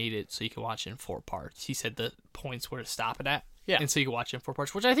actually made it so you can watch it in 4 parts. He said the points where to stop it at. Yeah. And so you can watch it in 4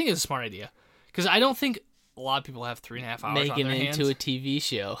 parts, which I think is a smart idea. Because I don't think a lot of people have 3.5 hours making on their it hands. into a TV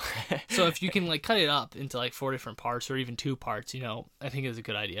show. So if you can cut it up into 4 different parts or even 2 parts, I think it's a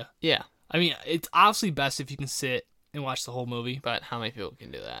good idea. Yeah. I mean, it's obviously best if you can sit and watch the whole movie. But how many people can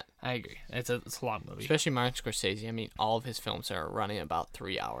do that? I agree. It's a long movie. Especially Martin Scorsese. I mean, all of his films are running about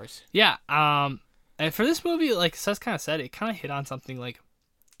 3 hours. Yeah. And for this movie, like Seth kind of said, it kind of hit on something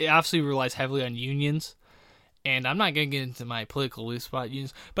it obviously relies heavily on unions. And I'm not going to get into my political loose about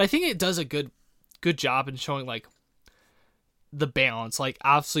unions, but I think it does a good job in showing the balance.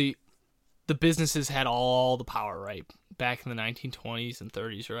 Obviously the businesses had all the power, right? Back in the 1920s and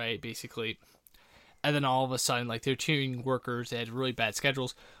 30s, right? Basically. And then all of a sudden, they're treating workers, they had really bad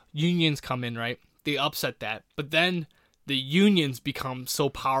schedules. Unions come in, right? They upset that. But then the unions become so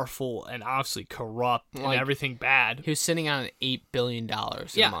powerful and obviously corrupt and everything bad. He was sitting on $8 billion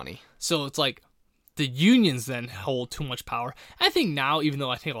in money. So it's the unions then hold too much power. I think now, even though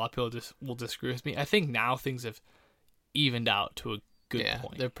I think a lot of people will disagree with me, I think now things have evened out to a good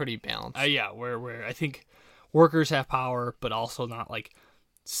point. They're pretty balanced. Where I think workers have power, but also not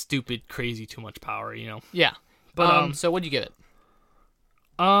stupid, crazy, too much power, Yeah. But so what'd you give it?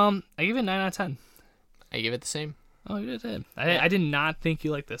 I give it 9 out of 10. I give it the same. Oh, you did. I did not think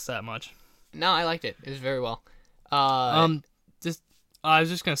you liked this that much. No, I liked it. It was very well. I was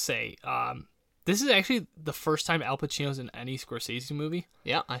just gonna say, this is actually the first time Al Pacino's in any Scorsese movie.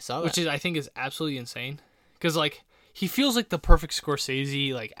 Yeah, I saw that. Which I think is absolutely insane. Because he feels like the perfect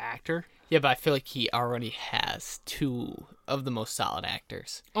Scorsese actor. Yeah, but I feel like he already has 2 of the most solid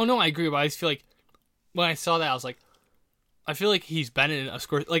actors. Oh no, I agree. But I just feel like when I saw that, I was like, I feel like he's been in a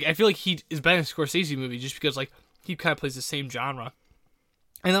I feel like he has been in a Scorsese movie just because he kind of plays the same genre.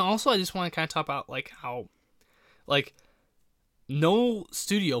 And then also I just want to kind of talk about how no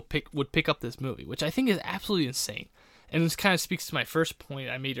studio would pick up this movie, which I think is absolutely insane. And this kind of speaks to my first point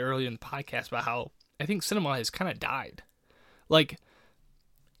I made earlier in the podcast about how I think cinema has kind of died.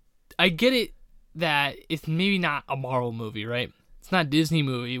 I get it that it's maybe not a Marvel movie, right? It's not a Disney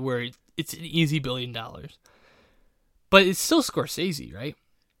movie where it's an easy $1 billion. But it's still Scorsese, right?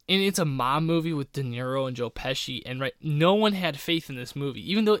 And it's a mob movie with De Niro and Joe Pesci. And no one had faith in this movie,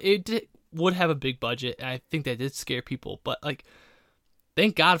 even though it would have a big budget. And I think that did scare people. But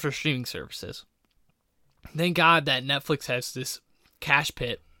thank God for streaming services. Thank God that Netflix has this cash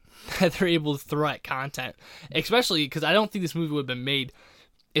pit that they're able to throw at content. Especially because I don't think this movie would have been made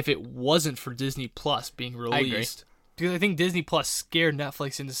if it wasn't for Disney Plus being released. Because I think Disney Plus scared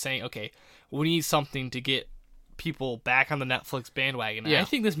Netflix into saying, okay, we need something to get people back on the Netflix bandwagon. Yeah. I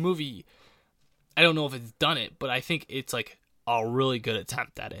think this movie, I don't know if it's done it, but I think it's a really good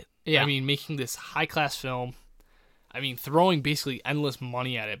attempt at it. Yeah. I mean, making this high-class film, throwing basically endless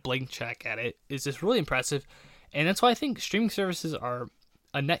money at it, blank check at it, is just really impressive. And that's why I think streaming services are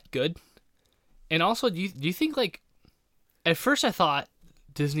a net good. And also, do you think, at first I thought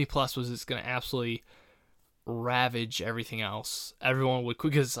Disney Plus was just going to absolutely ravage everything else. Everyone would,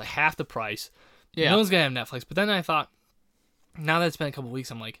 because it's half the price. Yeah. No one's going to have Netflix. But then I thought, now that it's been a couple weeks,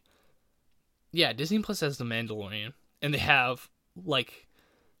 I'm like, yeah, Disney Plus has The Mandalorian. And they have,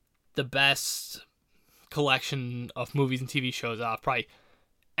 the best collection of movies and TV shows off probably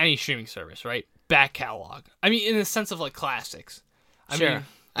any streaming service, right? Back catalog. In the sense of, classics. Sure.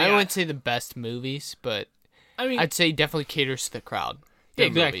 I wouldn't say the best movies, but I'd say definitely caters to the crowd. Yeah,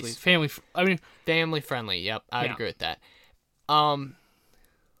 exactly. Movies. Family friendly. Yep, I would agree with that.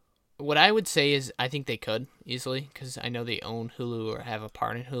 What I would say is I think they could easily because I know they own Hulu or have a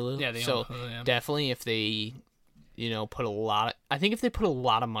part in Hulu. Yeah, they own Hulu. Yeah. Definitely, if they, put a lot. If they put a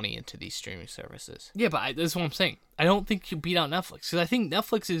lot of money into these streaming services. Yeah, but this is what I'm saying. I don't think you beat out Netflix because I think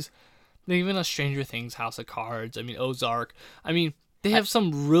Netflix is even a Stranger Things, House of Cards. Ozark. They have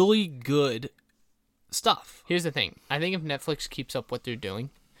some really good stuff. Here's the thing. I think if Netflix keeps up what they're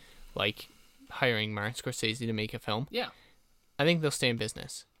doing, hiring Martin Scorsese to make a film, yeah, I think they'll stay in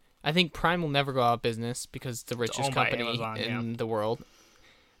business. I think Prime will never go out of business because it's the richest company in the world.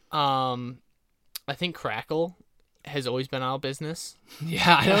 I think Crackle has always been out of business.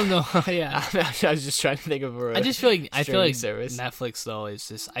 Yeah, I don't know. Yeah, I was just trying to think of a. I feel like service. Netflix though is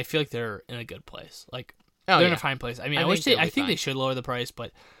just. I feel like they're in a good place. They're in a fine place. I think they should lower the price,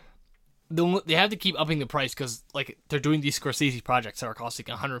 but they have to keep upping the price because like they're doing these Scorsese projects that are costing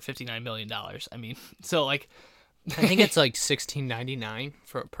 $159 million. I mean, so like, I think it's like $16.99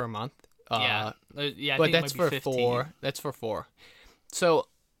 per month. Yeah. But that's for 4. That's for 4. So,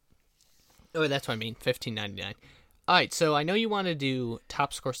 that's what I mean. $15.99. All right. So I know you want to do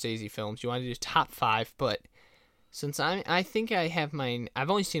top Scorsese films. You want to do top 5, but since I think I have mine. I've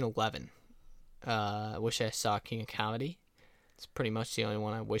only seen 11. Wish I saw King of Comedy. It's pretty much the only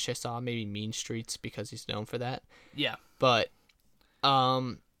one I wish I saw. Maybe Mean Streets because he's known for that. Yeah. But,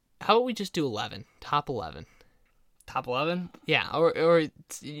 how about we just do 11? Top 11. Top 11? Yeah, or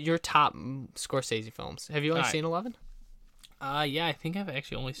your top Scorsese films. Have you only seen 11? Yeah, I think I've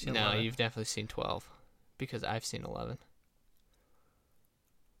actually only seen 11. No, you've definitely seen 12 because I've seen 11.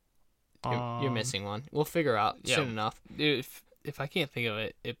 You're missing one. We'll figure out soon enough. If I can't think of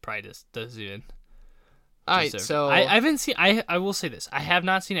it, it probably just doesn't even. All right, so I haven't seen. I will say this: I have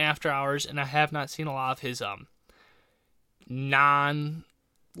not seen After Hours, and I have not seen a lot of his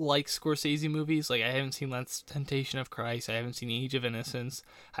non-like Scorsese movies. Like I haven't seen Last Temptation of Christ. I haven't seen Age of Innocence.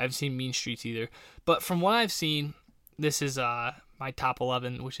 I haven't seen Mean Streets either. But from what I've seen, this is my top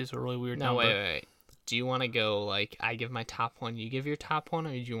 11, which is a really weird number. Wait. Do you want to go like I give my top 1, you give your top 1,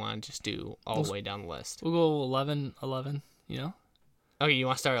 or do you want to just do all the way down the list? We'll go 11, you know? Okay, you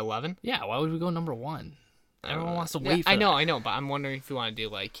want to start at 11? Yeah, why would we go number 1? Everyone wants to wait for I know, but I'm wondering if you want to do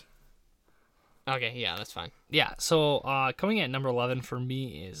like... Okay, yeah, that's fine. Yeah, so coming at number 11 for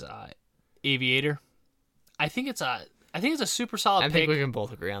me is Aviator. I think it's a super solid pick. I think we can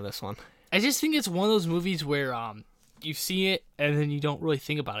both agree on this one. I just think it's one of those movies where you see it and then you don't really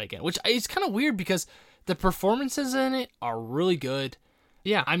think about it again, which is kind of weird because the performances in it are really good.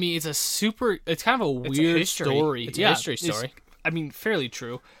 Yeah. I mean, it's kind of a weird story. It's a history story. Fairly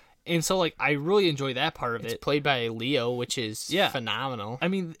true. And so, like, I really enjoy that part of it. It's played by Leo, which is phenomenal. I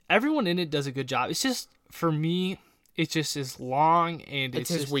mean, everyone in it does a good job. It's just, for me, it just is long and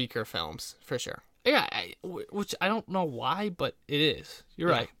it's his weaker films, for sure. Yeah, which I don't know why, but it is. You're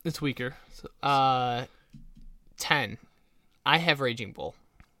right. It's weaker. So, 10. I have Raging Bull.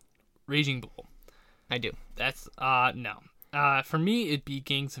 Raging Bull. I do. That's, no. For me, it'd be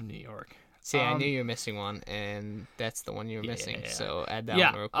Gangs of New York. See, I knew you were missing one, and that's the one you were missing. So add that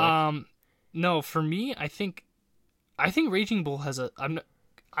one real quick. No, for me, I think Raging Bull has a. I'm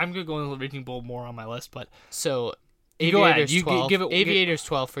gonna go into Raging Bull more on my list, but so Aviator's 12. Give it. Aviator's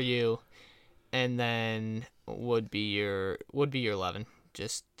 12 for you, and then would be your 11.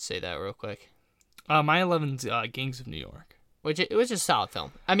 Just say that real quick. My 11's Gangs of New York, which it was a solid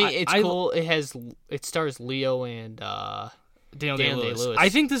film. I mean, it's cool. It stars Leo and Daniel Day-Lewis. I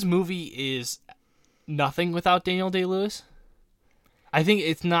think this movie is nothing without Daniel Day-Lewis. I think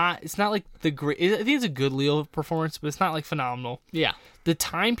it's not like the great. I think it's a good Leo performance, but it's not like phenomenal. Yeah, the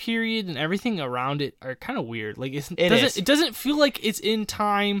time period and everything around it are kind of weird. Like it doesn't feel like it's in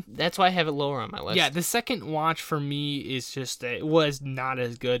time. That's why I have it lower on my list. Yeah, the second watch for me is just it was not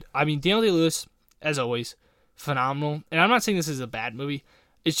as good. I mean, Daniel Day-Lewis, as always, phenomenal. And I'm not saying this is a bad movie.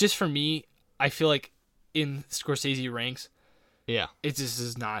 It's just for me, I feel like in Scorsese ranks. Yeah. It just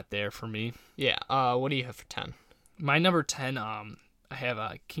is not there for me. Yeah. What do you have for 10? My number 10, I have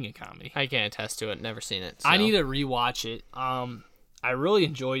King of Comedy. I can attest to it. Never seen it. So. I need to rewatch it. I really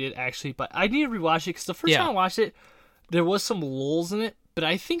enjoyed it, actually, but I need to rewatch it because the first time I watched it, there was some lulls in it, but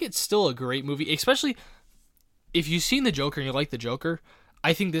I think it's still a great movie, especially if you've seen The Joker and you like The Joker.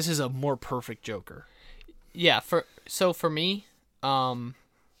 I think this is a more perfect Joker. Yeah. For me,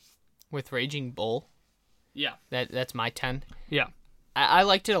 with Raging Bull. Yeah. That's my 10. Yeah. I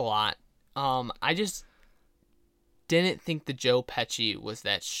liked it a lot. I just didn't think the Joe Pesci was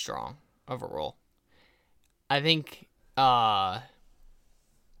that strong of a role. I think Robert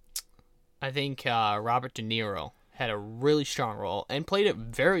De Niro had a really strong role and played it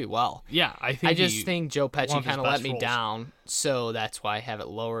very well. Yeah, I think Joe Pesci kind of let me down, so that's why I have it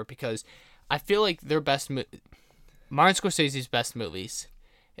lower because I feel like Martin Scorsese's best movies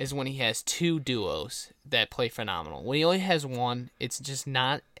is when he has two duos that play phenomenal. When he only has one, it's just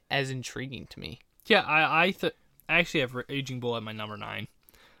not as intriguing to me. Yeah, I actually have Raging Bull at my number 9.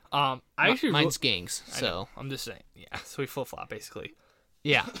 Mine's Gangs, so I'm just saying. Yeah, so we flip-flop basically.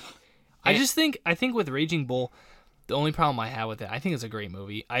 Yeah. I think with Raging Bull, the only problem I have with it, I think it's a great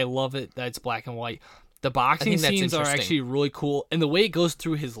movie. I love it that it's black and white. The boxing scenes are actually really cool, and the way it goes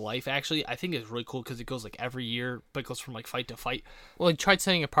through his life, actually, I think is really cool because it goes like every year, but it goes from like fight to fight. Well, he tried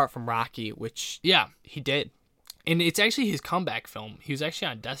setting apart from Rocky, which he did, and it's actually his comeback film. He was actually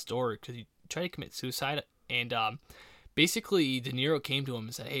on death's door because he tried to commit suicide, and basically De Niro came to him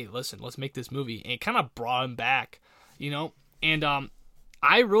and said, "Hey, listen, let's make this movie," and it kind of brought him back, you know. And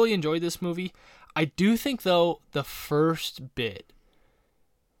I really enjoyed this movie. I do think, though, the first bit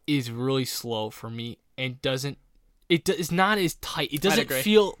is really slow for me and it's not as tight. It doesn't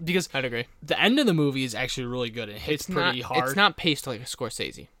feel, because I'd agree. The end of the movie is actually really good. It hits pretty hard. It's not paced like a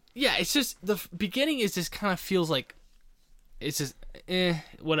Scorsese. Yeah, it's just the beginning is just kind of feels like it's just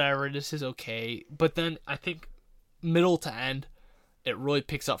whatever. This is okay, but then I think middle to end, it really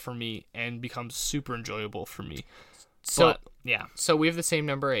picks up for me and becomes super enjoyable for me. So but, yeah. So we have the same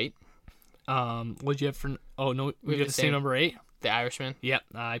number 8. What'd you have for? Oh no, we have the same number 8. The Irishman. Yep,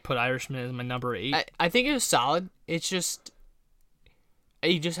 I put Irishman as my number 8. I think it was solid. It's just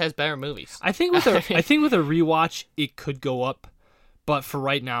he just has better movies. I think with a rewatch, it could go up. But for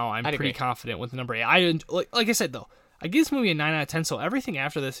right now, I'm pretty confident with the number 8. Like I said, though, I give this movie a 9 out of 10, so everything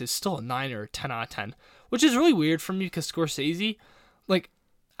after this is still a 9 or a 10 out of 10, which is really weird for me because Scorsese, like,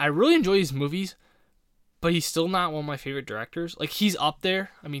 I really enjoy his movies, but he's still not one of my favorite directors. Like, he's up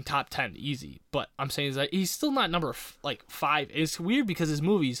there. I mean, top 10, easy. But I'm saying is that he's still not number, 5. It's weird because his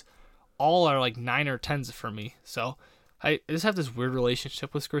movies all are, 9 or 10s for me. So I just have this weird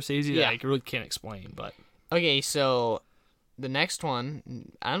relationship with Scorsese that I really can't explain. But okay, so the next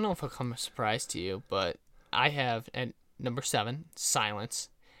one, I don't know if it'll come as a surprise to you, but I have at number 7, Silence,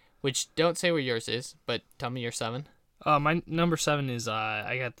 which don't say where yours is, but tell me your 7. My number 7 is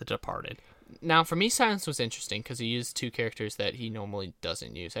I got The Departed. Now, for me, Silence was interesting because he used 2 characters that he normally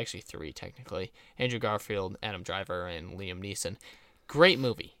doesn't use. Actually, 3, technically. Andrew Garfield, Adam Driver, and Liam Neeson. Great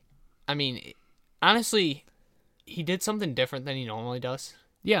movie. I mean, honestly, he did something different than he normally does.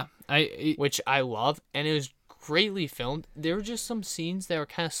 Yeah. Which I love, and it was greatly filmed. There were just some scenes that were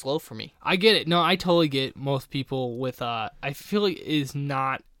kind of slow for me. I get it. No, I totally get most people with, I feel like it is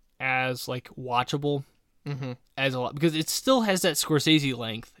not as, watchable as a lot, because it still has that Scorsese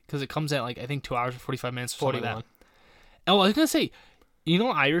length, because it comes at, I think 2 hours and 45 minutes or something like that. Oh, I was going to say,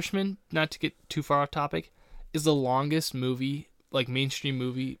 Irishman, not to get too far off topic, is the longest movie, mainstream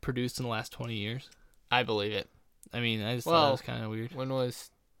movie produced in the last 20 years. I believe it. I mean, I just thought that was kind of weird. When was...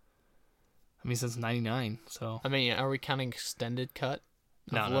 since 99, so... I mean, are we counting extended cut?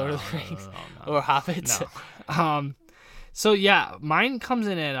 No, Lord of the Rings? No. Or Hobbits? No. So, yeah, mine comes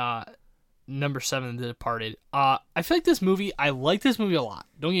in at number 7, The Departed. I feel like this movie, I like this movie a lot.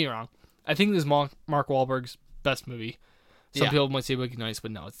 Don't get me wrong. I think this is Mark Wahlberg's best movie. Some people might say Boogie Nights,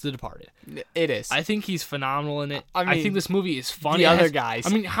 but no, it's The Departed. It is. I think he's phenomenal in it. I think this movie is funny. The other guys. I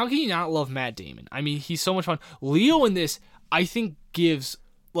mean, how can you not love Matt Damon? I mean, he's so much fun. Leo in this, I think, gives,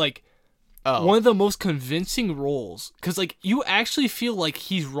 one of the most convincing roles. Because, you actually feel like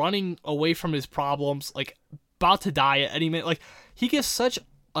he's running away from his problems, about to die at any minute. He gives such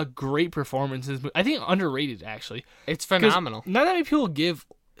a great performance in this movie. I think underrated, actually. It's phenomenal. Not that many people give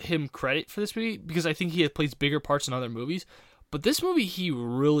him credit for this movie, because I think he plays bigger parts in other movies. But this movie, he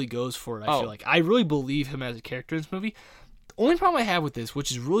really goes for it, I feel like. I really believe him as a character in this movie. The only problem I have with this, which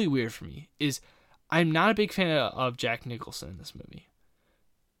is really weird for me, is I'm not a big fan of Jack Nicholson in this movie.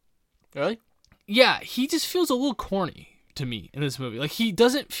 Really? Yeah, he just feels a little corny to me in this movie. He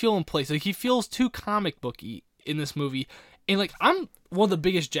doesn't feel in place. He feels too comic booky in this movie. And, I'm one of the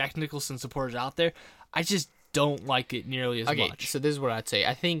biggest Jack Nicholson supporters out there. I just don't like it nearly as much. Okay, so this is what I'd say.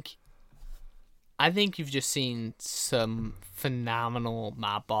 I think you've just seen some phenomenal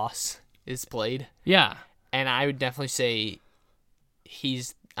mob boss is played. Yeah. And I would definitely say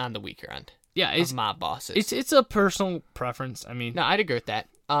he's on the weaker end. Yeah, it's mob bosses. It's a personal preference. I mean, no, I'd agree with that.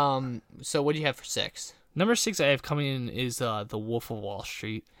 So what do you have for 6? Number 6 I have coming in is The Wolf of Wall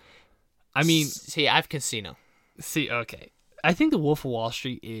Street. I mean, see, I have Casino. Okay. I think The Wolf of Wall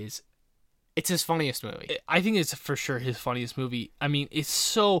Street it's his funniest movie. I think it's for sure his funniest movie. I mean,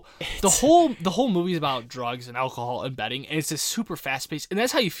 the whole movie is about drugs and alcohol and betting, and it's just super fast paced, and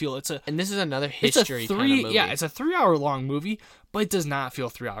that's how you feel. And this is another history kind of movie. Yeah, it's a 3-hour long movie, but it does not feel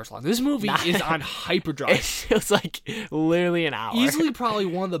 3 hours long. This movie is on hyperdrive. It feels like literally an hour. Easily probably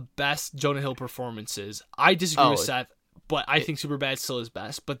one of the best Jonah Hill performances. I disagree with Seth, but I think Superbad still is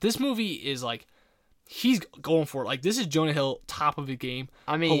best. But this movie is he's going for it. This is Jonah Hill, top of the game.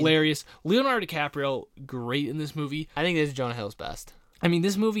 I mean, hilarious. Leonardo DiCaprio, great in this movie. I think this is Jonah Hill's best. I mean,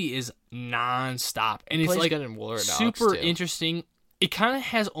 this movie is non-stop. And it's good in War Dogs, super too. Interesting. It kind of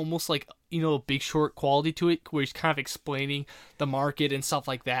has almost a Big Short quality to it, where he's kind of explaining the market and stuff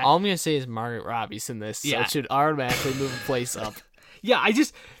like that. All I'm going to say is Margaret Robbie's in this, so it should automatically move a place up. Yeah,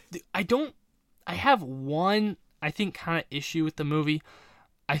 I have one, I think, kind of issue with the movie.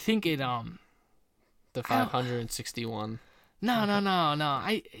 I think it, The 561.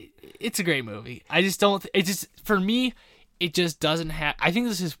 No. It's a great movie. I just don't. For me, it just doesn't have. I think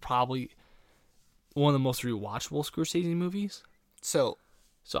this is probably one of the most rewatchable Scorsese movies. So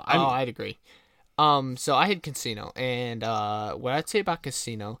So I'd agree. So I had Casino, and what I'd say about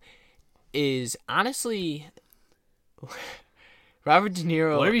Casino is honestly, Robert De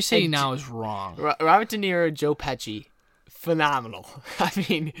Niro. Whatever you're saying now is wrong. Robert De Niro, Joe Pesci, phenomenal. I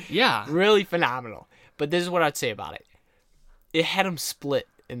mean, yeah, really phenomenal. But this is what I'd say about it. It had them split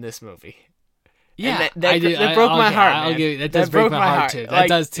in this movie. Yeah, that broke my heart. I'll man. give you, that does break my heart too. That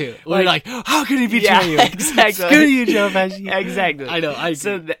does too. We're like, how could he betray you? Exactly. Screw you, Joe Pesci. Exactly. I know.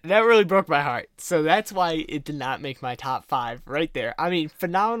 So that really broke my heart. So that's why it did not make my top 5 right there. I mean,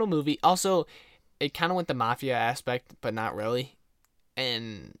 phenomenal movie. Also, it kind of went the mafia aspect, but not really.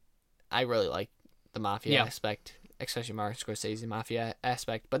 And I really like the mafia aspect, especially Martin Scorsese mafia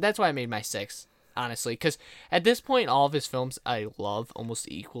aspect. But that's why I made my 6, honestly. Because at this point, all of his films I love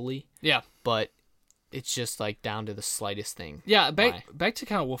almost equally. Yeah. But it's just like down to the slightest thing. Yeah, back to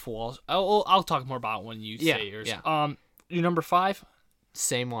kind of Wolf of Wall. I'll talk more about it when you say yours. Yeah. Your number 5?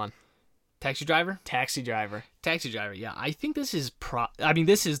 Same one. Taxi Driver? Taxi Driver. Yeah. I think this is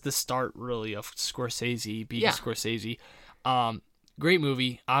this is the start really of Scorsese being Scorsese. Great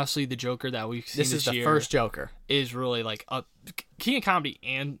movie. Honestly, the Joker that we've seen this is the year first Joker is really like a king of comedy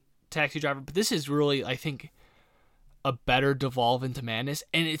and Taxi Driver, but this is really, I think, a better devolve into madness,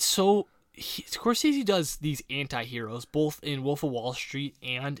 and it's so. Scorsese does these anti-heroes both in Wolf of Wall Street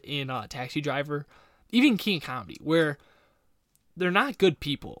and in Taxi Driver, even King of Comedy, where they're not good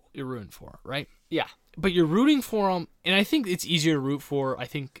people you're rooting for, right? Yeah. But you're rooting for them, and I think it's easier to root for,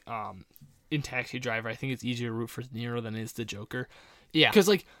 in Taxi Driver, I think it's easier to root for De Niro than it is the Joker. Yeah. Because,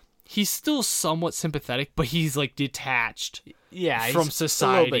 like, he's still somewhat sympathetic, but he's, like, detached from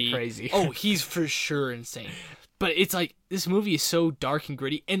society. A little bit crazy. Oh, he's for sure insane. But it's like, this movie is so dark and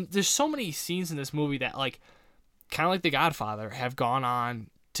gritty, and there's so many scenes in this movie that, like, kind of like The Godfather, have gone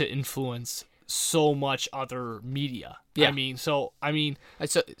on to influence so much other media. Yeah. So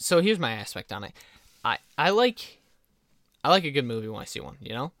here's my aspect on it. I like a good movie when I see one,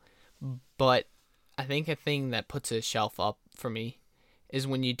 you know? But I think a thing that puts a shelf up for me is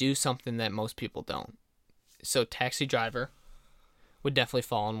when you do something that most people don't. So Taxi Driver would definitely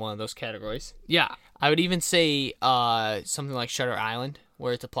fall in one of those categories. Yeah. I would even say something like Shutter Island,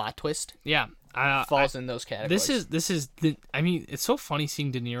 where it's a plot twist. Yeah. Falls in those categories. It's so funny seeing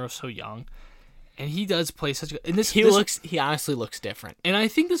De Niro so young, and he does play such a. And he honestly looks different. And I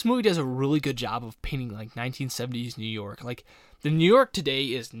think this movie does a really good job of painting like 1970s New York. Like, the New York today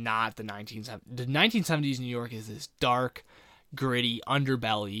is not the 1970s. The 1970s New York is this dark, gritty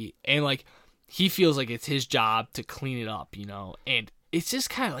underbelly, and like, he feels like it's his job to clean it up, you know? And it's just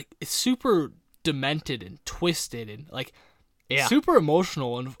kind of like, it's super demented and twisted and like super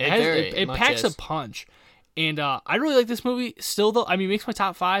emotional, and it packs a punch. And I really like this movie still, though. I mean, it makes my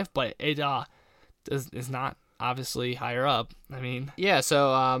top 5, but it is not obviously higher up. I mean, yeah.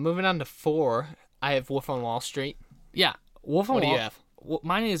 So moving on to 4, I have Wolf on Wall Street. Yeah, Wolf on Wall. What do you have?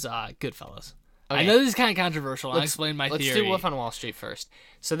 Mine is Goodfellas. Okay. I know this is kind of controversial. I'll explain my theory. Let's do Wolf on Wall Street first.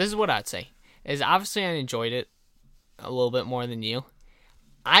 So this is what I'd say. Is obviously I enjoyed it a little bit more than you.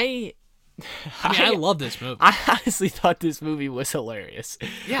 I love this movie. I honestly thought this movie was hilarious.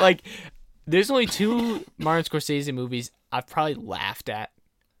 Yeah. Like, there's only 2 Martin Scorsese movies I've probably laughed at.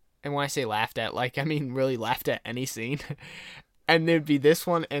 And when I say laughed at, like, I mean really laughed at any scene. And there'd be this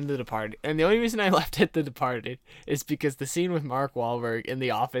one and The Departed. And the only reason I laughed at The Departed is because the scene with Mark Wahlberg in The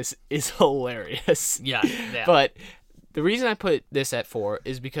Office is hilarious. Yeah. But the reason I put this at 4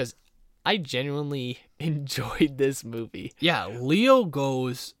 is because I genuinely enjoyed this movie. Yeah, Leo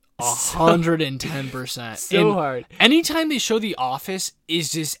goes 110%. So hard. Anytime they show The Office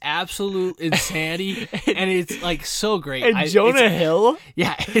is just absolute insanity, and it's like so great. And Jonah Hill,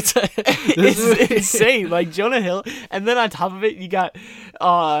 yeah, it's insane. Like Jonah Hill, and then on top of it, you got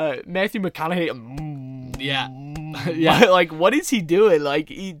Matthew McConaughey. Yeah. Like, what is he doing?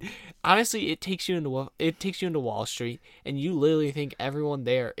 Like, honestly, it takes you into Wall Street, and you literally think everyone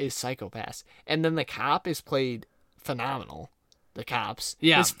there is psychopaths. And then the cop is played phenomenal. The cops.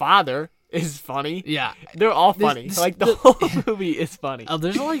 Yeah. His father is funny. Yeah. They're all funny. The whole movie is funny.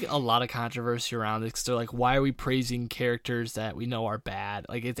 There's like a lot of controversy around it, because they're like, why are we praising characters that we know are bad?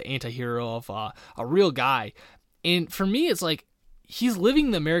 Like, it's an anti-hero of a real guy. And for me, it's like, he's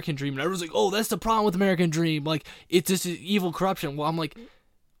living the American dream, and everyone's like, oh, that's the problem with the American dream. Like, it's just evil corruption. Well, I'm like,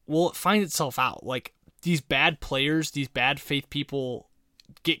 well, it finds itself out. Like, these bad players, these bad faith people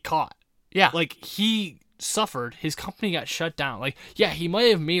get caught. Yeah. Like, he suffered. His company got shut down. Like, yeah, he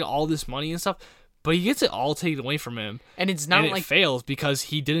might have made all this money and stuff, but he gets it all taken away from him. And it's not like it fails because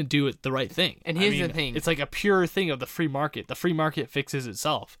he didn't do it the right thing. And here's the thing. It's like a pure thing of the free market. The free market fixes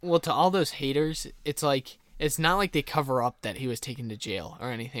itself. Well, to all those haters, it's like, it's not like they cover up that he was taken to jail or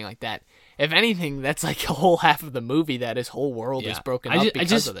anything like that. If anything, that's like a whole half of the movie that his whole world is broken up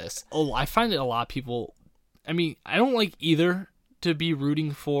because of this. Oh, I find it a lot of people. I mean, I don't like either to be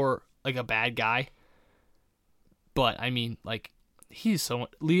rooting for like a bad guy, but I mean, like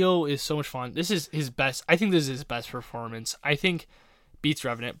Leo is so much fun. This is his best. I think this is his best performance. I think beats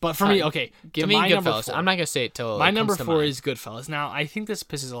Revenant. But for me, okay, give me Goodfellas. I'm not gonna say it till my number 4 is Goodfellas. Now, I think this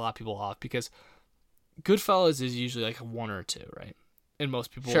pisses a lot of people off because Goodfellas is usually like a 1 or 2, right? In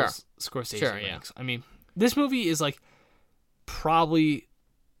most people's Scorsese ranks. I mean, this movie is like probably,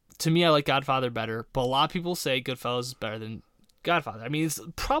 to me, I like Godfather better, but a lot of people say Goodfellas is better than Godfather. I mean, it's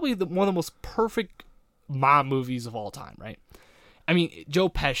probably one of the most perfect mob movies of all time, right? I mean, Joe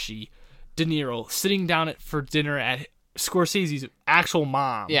Pesci, De Niro sitting down for dinner at Scorsese's actual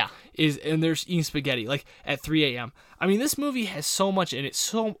mom and they're eating spaghetti like at 3 a.m. I mean, this movie has so much in it,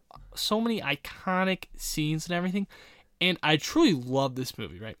 so many iconic scenes and everything, and I truly love this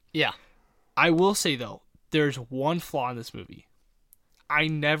movie, right? Yeah. I will say though, there's one flaw in this movie. I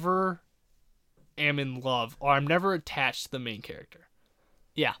never am in love, or I'm never attached to the main character.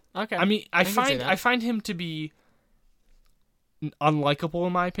 Yeah. Okay. I mean, I find him to be unlikable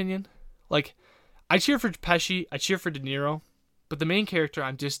in my opinion. Like, I cheer for Pesci, I cheer for De Niro, but the main character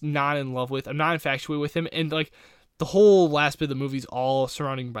I'm just not in love with. I'm not infatuated with him, and like the whole last bit of the movie's all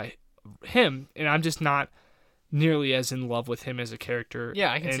surrounding by him, and I'm just not nearly as in love with him as a character.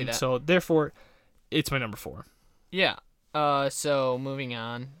 Yeah, I can see that. So therefore, it's my number 4. Yeah. So moving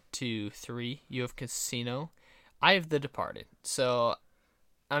on to 3, you have Casino. I have The Departed. So,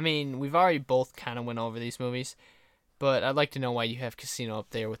 I mean, we've already both kind of went over these movies, but I'd like to know why you have Casino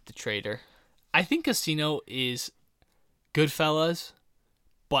up there with The Traitor. I think Casino is Goodfellas,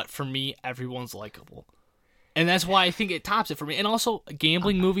 but for me, everyone's likable. And that's why I think it tops it for me. And also,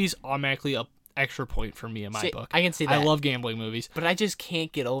 gambling movies automatically a extra point for me in my book. I can see that. I love gambling movies. But I just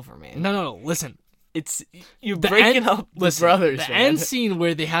can't get over, man. No. Listen. You're breaking up the brothers, the man. end scene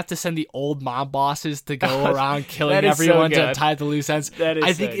where they have to send the old mob bosses to go around killing everyone to tie the loose ends,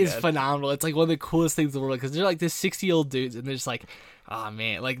 I think is phenomenal. It's like one of the coolest things in the world because they're like this 60-year-old dudes and they're just like, oh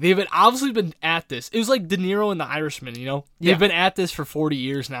man, like they've obviously been at this. It was like De Niro and the Irishman, you know? They've been at this for 40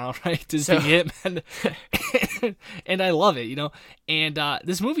 years now, right? Just being hitmen. And I love it, you know? And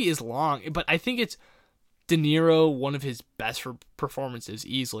this movie is long, but I think it's De Niro, one of his best performances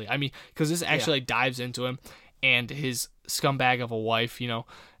easily. I mean, because this actually like, dives into him and his scumbag of a wife, you know.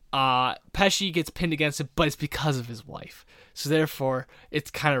 Pesci gets pinned against it, but it's because of his wife. So therefore, it's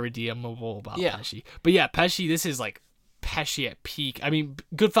kind of redeemable about Pesci. But yeah, Pesci, this is like Pesci at peak. I mean,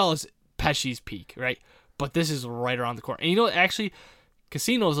 Goodfellas, Pesci's peak, right? But this is right around the corner. And you know, actually,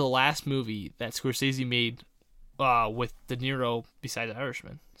 Casino is the last movie that Scorsese made with De Niro beside The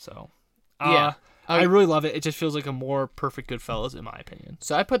Irishman. So, I really love it. It just feels like a more perfect Goodfellas, in my opinion.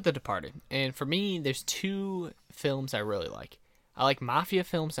 So I put The Departed. And for me, there's 2 films I really like. I like mafia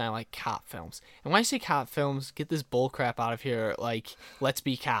films and I like cop films. And when I say cop films, get this bull crap out of here, like, let's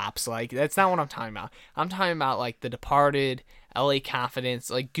be cops. Like, that's not what I'm talking about. I'm talking about, like, The Departed, LA Confidence,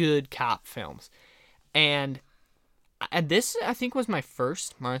 like, good cop films. And this, I think, was my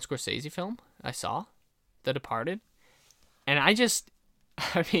first Martin Scorsese film I saw, The Departed. And just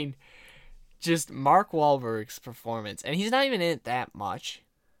Mark Wahlberg's performance. And he's not even in it that much.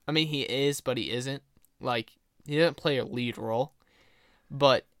 I mean, he is, but he isn't. Like, he doesn't play a lead role.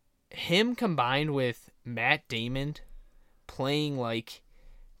 But him combined with Matt Damon playing, like,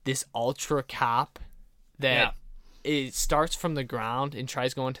 this ultra cop that it starts from the ground and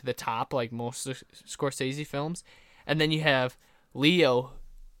tries going to the top, like most Scorsese films. And then you have Leo,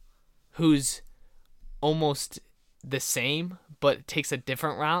 who's almost the same, but takes a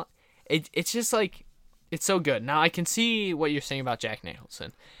different route. It's just like, it's so good. Now, I can see what you're saying about Jack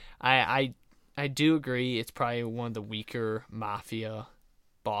Nicholson. I do agree it's probably one of the weaker mafia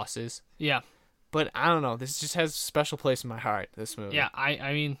bosses. Yeah. But I don't know. This just has a special place in my heart, this movie. Yeah,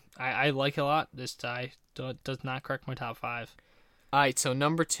 I mean, I like it a lot. This does not crack my top 5. All right, so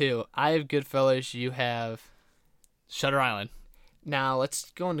number 2, I have Goodfellas. You have Shutter Island. Now,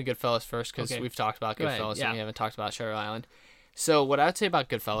 let's go into Goodfellas first because we've talked about Goodfellas and we haven't talked about Shutter Island. So what I'd say about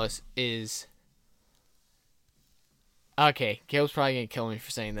Goodfellas is... Okay, Caleb's probably going to kill me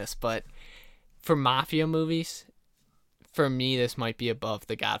for saying this, but for mafia movies, for me, this might be above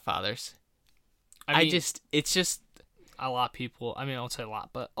The Godfathers. I mean, it's just... A lot of people, I mean, I won't say a lot,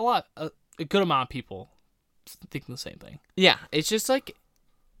 but a good amount of people thinking the same thing. Yeah, it's just like,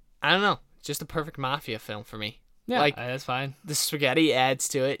 I don't know, just a perfect mafia film for me. Yeah, like, that's fine. The spaghetti adds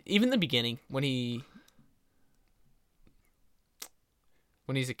to it. Even the beginning, when he's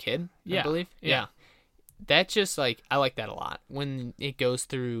a kid, I believe. Yeah. that just like I like that a lot when it goes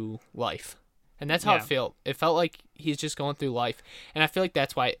through life, and that's how it felt. It felt like he's just going through life, and I feel like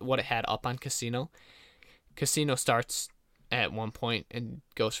that's why what it had up on Casino. Casino starts at one point and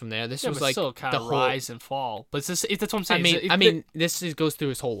goes from there. This was like still kind of rise and fall. But that's what I'm saying. I mean, this goes through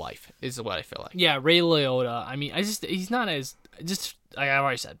his whole life. Is what I feel like. Yeah, Ray Liotta. I mean, he's not as like I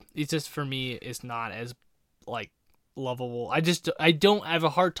already said. He's just for me is not as like lovable. I don't have a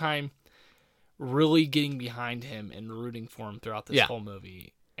hard time really getting behind him and rooting for him throughout this whole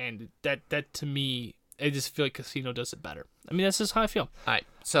movie. And that to me, I just feel like Casino does it better. I mean, that's just how I feel. All right.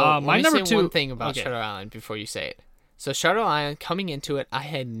 So my let me number say 2 one thing about Shutter Island before you say it. So Shutter Island, coming into it, I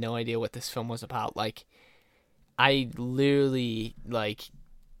had no idea what this film was about. Like, I literally, like,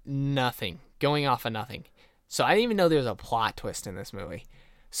 nothing. Going off of nothing. So I didn't even know there was a plot twist in this movie.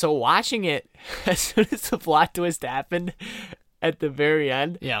 So watching it, as soon as the plot twist happened at the very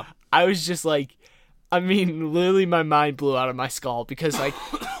end, I was just like, I mean, literally my mind blew out of my skull because, like,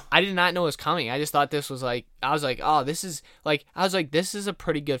 I did not know it was coming. I just thought this was like, I was like, this is a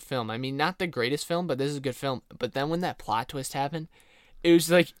pretty good film. I mean, not the greatest film, but this is a good film. But then when that plot twist happened, it was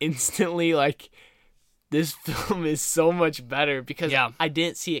like instantly like, this film is so much better because I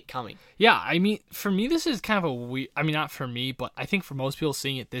didn't see it coming. Yeah, I mean, for me, this is kind of a weird, I mean, not for me, but I think for most people,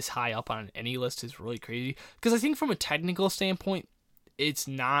 seeing it this high up on any list is really crazy. Because I think from a technical standpoint, it's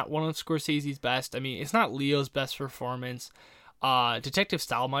not one of Scorsese's best. I mean, it's not Leo's best performance. Detective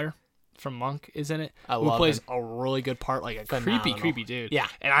Stalmeyer from Monk is in it, who plays a really good part, like a creepy dude. Yeah,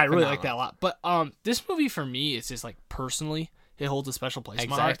 and I really like that a lot. But this movie for me is just like personally, it holds a special place.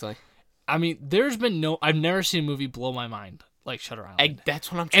 Exactly. I mean, I've never seen a movie blow my mind like Shutter Island.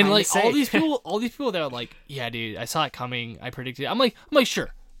 That's what I'm trying to say. And like all these people that are like, yeah, dude, I saw it coming. I predicted it. I'm like, sure,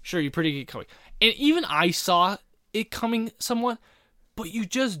 you predicted it coming. And even I saw it coming somewhat, but you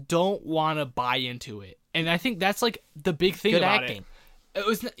just don't want to buy into it. And I think that's like the big thing about it.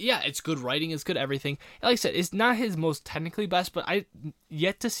 It's good writing, it's good everything. And like I said, it's not his most technically best, but I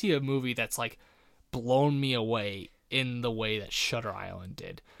yet to see a movie that's like blown me away in the way that Shutter Island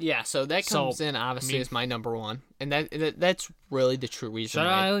did. Yeah, so that comes in obviously as my number one, and that's really the true reason. Shutter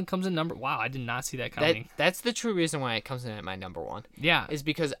Island comes in number. Wow, I did not see that coming. That's the true reason why it comes in at my number one. Yeah, is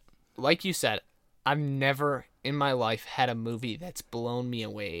because, like you said, I've never in my life had a movie that's blown me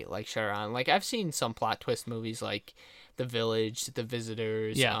away like Shutter Island. Like, I've seen some plot twist movies like The Village, The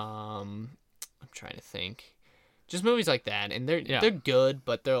Visitors. Yeah. I'm trying to think, just movies like that, and they're good,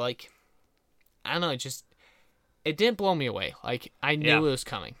 but they're like, I don't know, it didn't blow me away. Like, I knew it was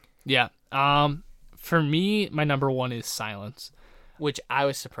coming. Yeah. For me, my number one is Silence, which I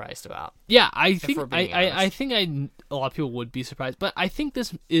was surprised about. Yeah, I think a lot of people would be surprised, but I think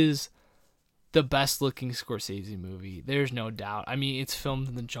this is the best looking Scorsese movie. There's no doubt. I mean, it's filmed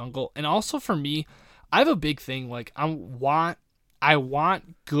in the jungle. And also for me, I have a big thing. Like, I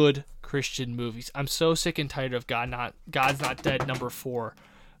want good Christian movies. I'm so sick and tired of God's Not Dead number 4.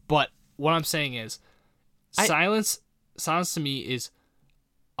 But what I'm saying is, Silence to me is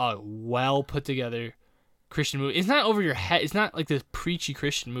a well put together Christian movie. It's not over your head. It's not like this preachy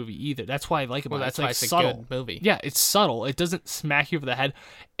Christian movie either. That's why I like it. That's why like it's subtle. A good movie. Yeah, it's subtle. It doesn't smack you over the head.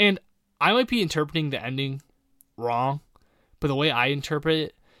 And I might be interpreting the ending wrong, but the way I interpret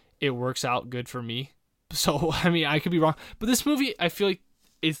it, it works out good for me. So, I mean, I could be wrong. But this movie, I feel like,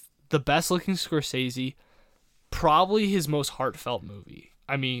 is the best looking Scorsese, probably his most heartfelt movie.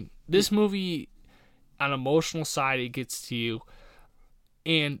 I mean, this movie, on an emotional side, it gets to you.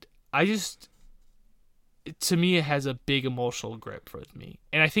 And to me, it has a big emotional grip with me.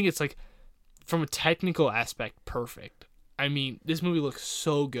 And I think it's like, from a technical aspect, perfect. I mean, this movie looks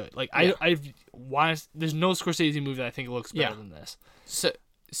so good. Like, there's no Scorsese movie that I think looks better than this.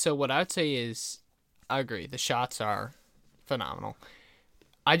 So what I would say is, I agree. The shots are phenomenal.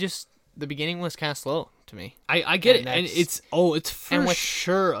 The beginning was kind of slow to me. I get it. And it's for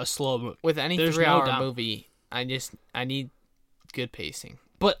sure a slow movie. With any 3-hour movie, I need good pacing.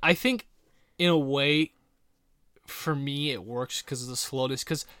 But I think, in a way, for me, it works because of the slowness.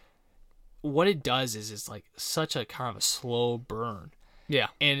 Because what it does is it's like such a kind of a slow burn. Yeah.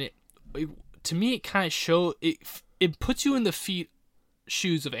 And to me, it kind of it puts you in the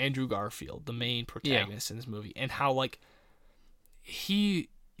shoes of Andrew Garfield, the main protagonist in this movie, and how like he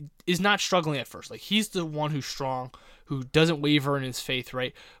is not struggling at first. Like, he's the one who's strong, who doesn't waver in his faith,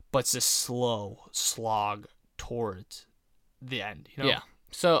 right? But it's a slow slog towards the end, you know? Yeah.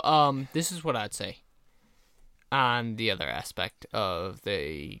 So this is what I'd say on the other aspect of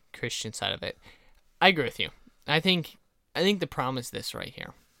the Christian side of it. I agree with you. I think the problem is this right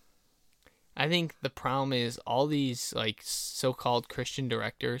here. I think the problem is all these like so-called Christian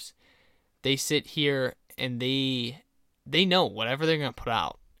directors, they sit here and they know whatever they're going to put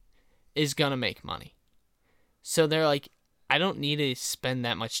out is going to make money. So they're like, I don't need to spend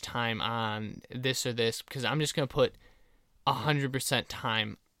that much time on this or this because I'm just going to put 100%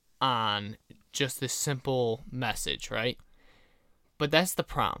 time on just this simple message, right? But that's the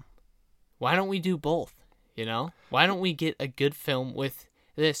problem. Why don't we do both, you know? Why don't we get a good film with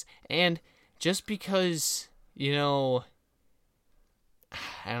this? And just because, you know,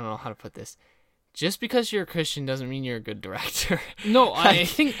 I don't know how to put this. Just because you're a Christian doesn't mean you're a good director. No, I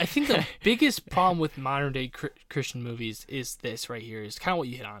think the biggest problem with modern day Christian movies is this right here. Is kind of what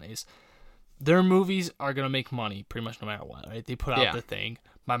you hit on. Is their movies are gonna make money pretty much no matter what, right? They put out the thing.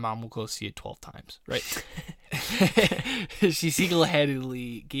 My mom will go see it 12 times, right? She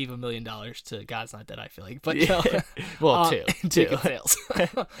single-handedly gave $1 million to God's Not Dead, I feel like, but no. Well, two ticket sales.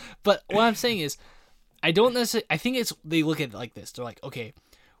 But what I'm saying is, I don't necessarily. I think it's they look at it like this. They're like, okay,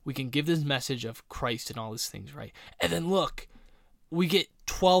 we can give this message of Christ and all these things, right? And then look, we get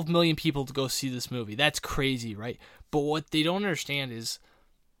 12 million people to go see this movie. That's crazy, right? But what they don't understand is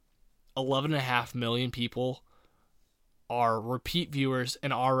 11.5 million people are repeat viewers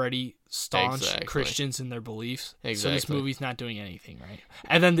and already staunch Christians in their beliefs. Exactly. So this movie's not doing anything, right?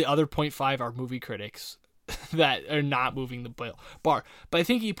 And then the other 0.5 are movie critics that are not moving the bar. But I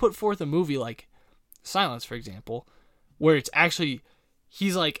think you put forth a movie like Silence, for example, where it's actually...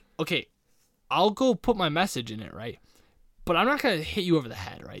 He's like, okay, I'll go put my message in it, right? But I'm not going to hit you over the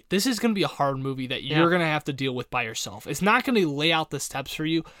head, right? This is going to be a hard movie that you're going to have to deal with by yourself. It's not going to lay out the steps for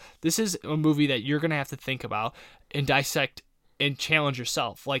you. This is a movie that you're going to have to think about and dissect and challenge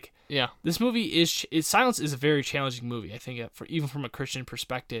yourself. Like, this movie Silence is a very challenging movie, I think, even from a Christian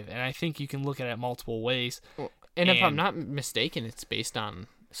perspective. And I think you can look at it multiple ways. Well, and if I'm not mistaken, it's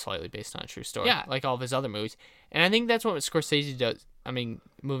slightly based on a true story. Yeah. Like all of his other movies. And I think that's what Scorsese does. I mean,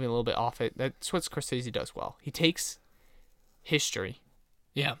 moving a little bit off it, that's what Scorsese does well. He takes history.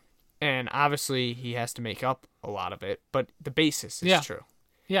 Yeah. And obviously he has to make up a lot of it, but the basis is true.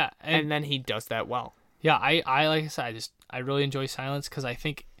 Yeah. And then he does that well. Yeah, I like I said, I really enjoy Silence because I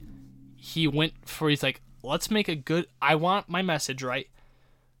think he's like, let's make a good, I want my message right,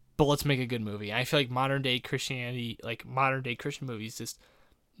 but let's make a good movie. And I feel like modern day Christian movies just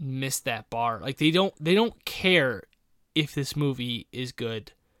miss that bar. Like they don't care if this movie is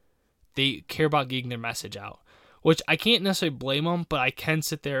good. They care about getting their message out, which I can't necessarily blame them, but I can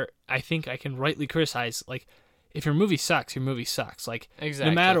sit there. I think I can rightly criticize, like, if your movie sucks, your movie sucks. Like,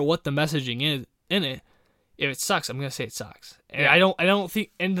 no matter what the messaging is in it, if it sucks, I'm gonna say it sucks. And I don't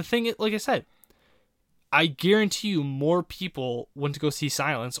think. And the thing, like I said, I guarantee you, more people went to go see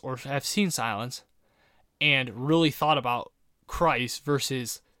Silence or have seen Silence, and really thought about Christ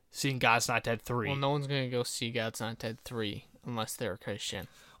versus seeing God's Not Dead 3. Well, no one's going to go see God's Not Dead 3 unless they're a Christian.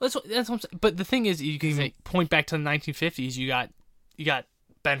 That's what I'm saying. But the thing is, you can even point back to the 1950s. You got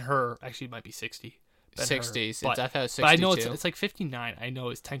Ben-Hur. Actually, it might be 60. Ben-Hur, 60s. I thought it was 62. But I know it's like 59. I know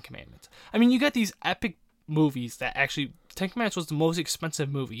it's 10 Commandments. I mean, you got these epic movies that actually... 10 Commandments was the most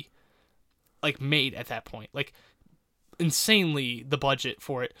expensive movie, like, made at that point. Like, insanely, the budget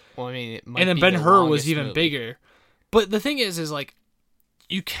for it. Well, I mean, and then Ben-Hur was even bigger. But the thing is like,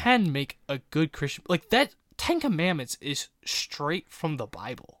 you can make a good Christian... Like, that 10 Commandments is straight from the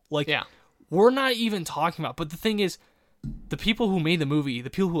Bible. Like, we're not even talking about... But the thing is, the people who made the movie, the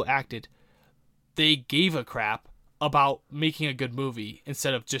people who acted, they gave a crap about making a good movie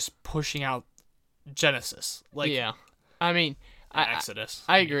instead of just pushing out Genesis. Like, I mean... Exodus.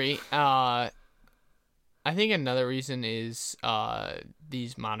 I agree. I think another reason is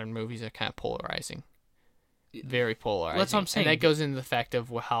these modern movies are kind of polarizing. Very polarizing. That's what I'm saying. And that goes into the fact of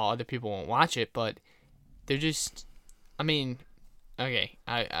how other people won't watch it, but they're just... I mean, okay,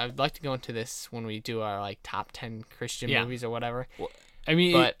 I'd like to go into this when we do our like top 10 Christian movies or whatever. Well, I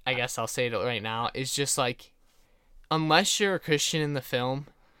mean... But I guess I'll say it right now. It's just like, unless you're a Christian in the film,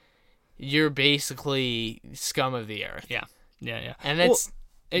 you're basically scum of the earth. Yeah. And that's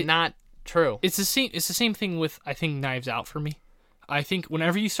not true. It's the same thing with, I think, Knives Out for me. I think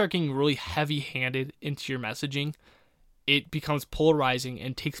whenever you start getting really heavy-handed into your messaging, it becomes polarizing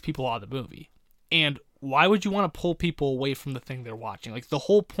and takes people out of the movie. And why would you want to pull people away from the thing they're watching? Like, the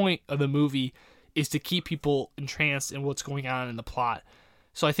whole point of the movie is to keep people entranced in what's going on in the plot.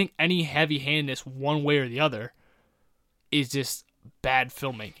 So I think any heavy-handedness one way or the other is just bad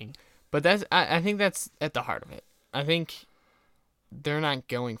filmmaking. But I think that's at the heart of it. I think they're not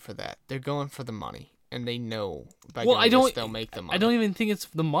going for that. They're going for the money. And they know by doing this, they'll make the money. I don't even think it's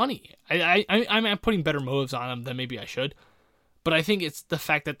the money. I'm putting better motives on them than maybe I should. But I think it's the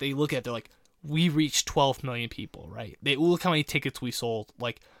fact that they look at it, they're like, we reached 12 million people, right? Look how many tickets we sold.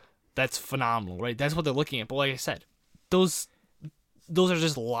 Like, that's phenomenal, right? That's what they're looking at. But like I said, those are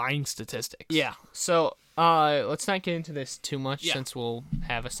just lying statistics. Yeah. So let's not get into this too much since we'll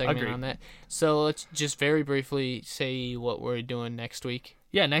have a segment on that. So let's just very briefly say what we're doing next week.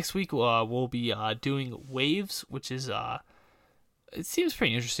 Yeah, next week we'll be doing Waves, which is it seems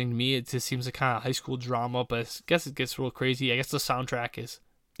pretty interesting to me. It just seems like kind of high school drama, but I guess it gets real crazy. I guess the soundtrack is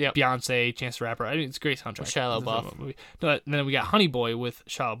Beyonce, Chance the Rapper. I mean, it's a great soundtrack. With Shia LaBeouf. No, and then we got Honey Boy with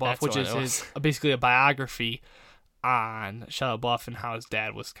Shia LaBeouf, which is basically a biography on Shia LaBeouf and how his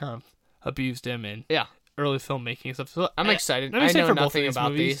dad was kind of abused him and early filmmaking and stuff. So I'm excited. I know for nothing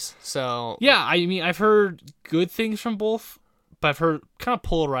about these. So yeah, I mean, I've heard good things from both, but I've heard kind of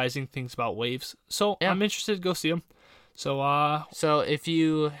polarizing things about Waves. So I'm interested to go see them. So if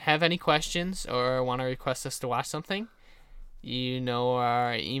you have any questions or want to request us to watch something, you know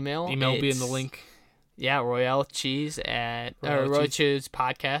our email. Email will be in the link. Yeah,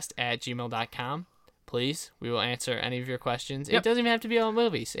 royalcheesepodcast@gmail.com. Please, we will answer any of your questions. It doesn't even have to be about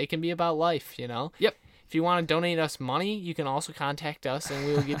movies. It can be about life, you know? Yep. If you want to donate us money, you can also contact us, and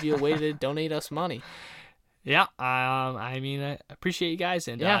we will give you a way to donate us money. Yeah, I mean, I appreciate you guys,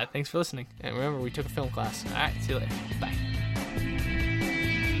 and thanks for listening. And remember, we took a film class. All right, see you later. Bye.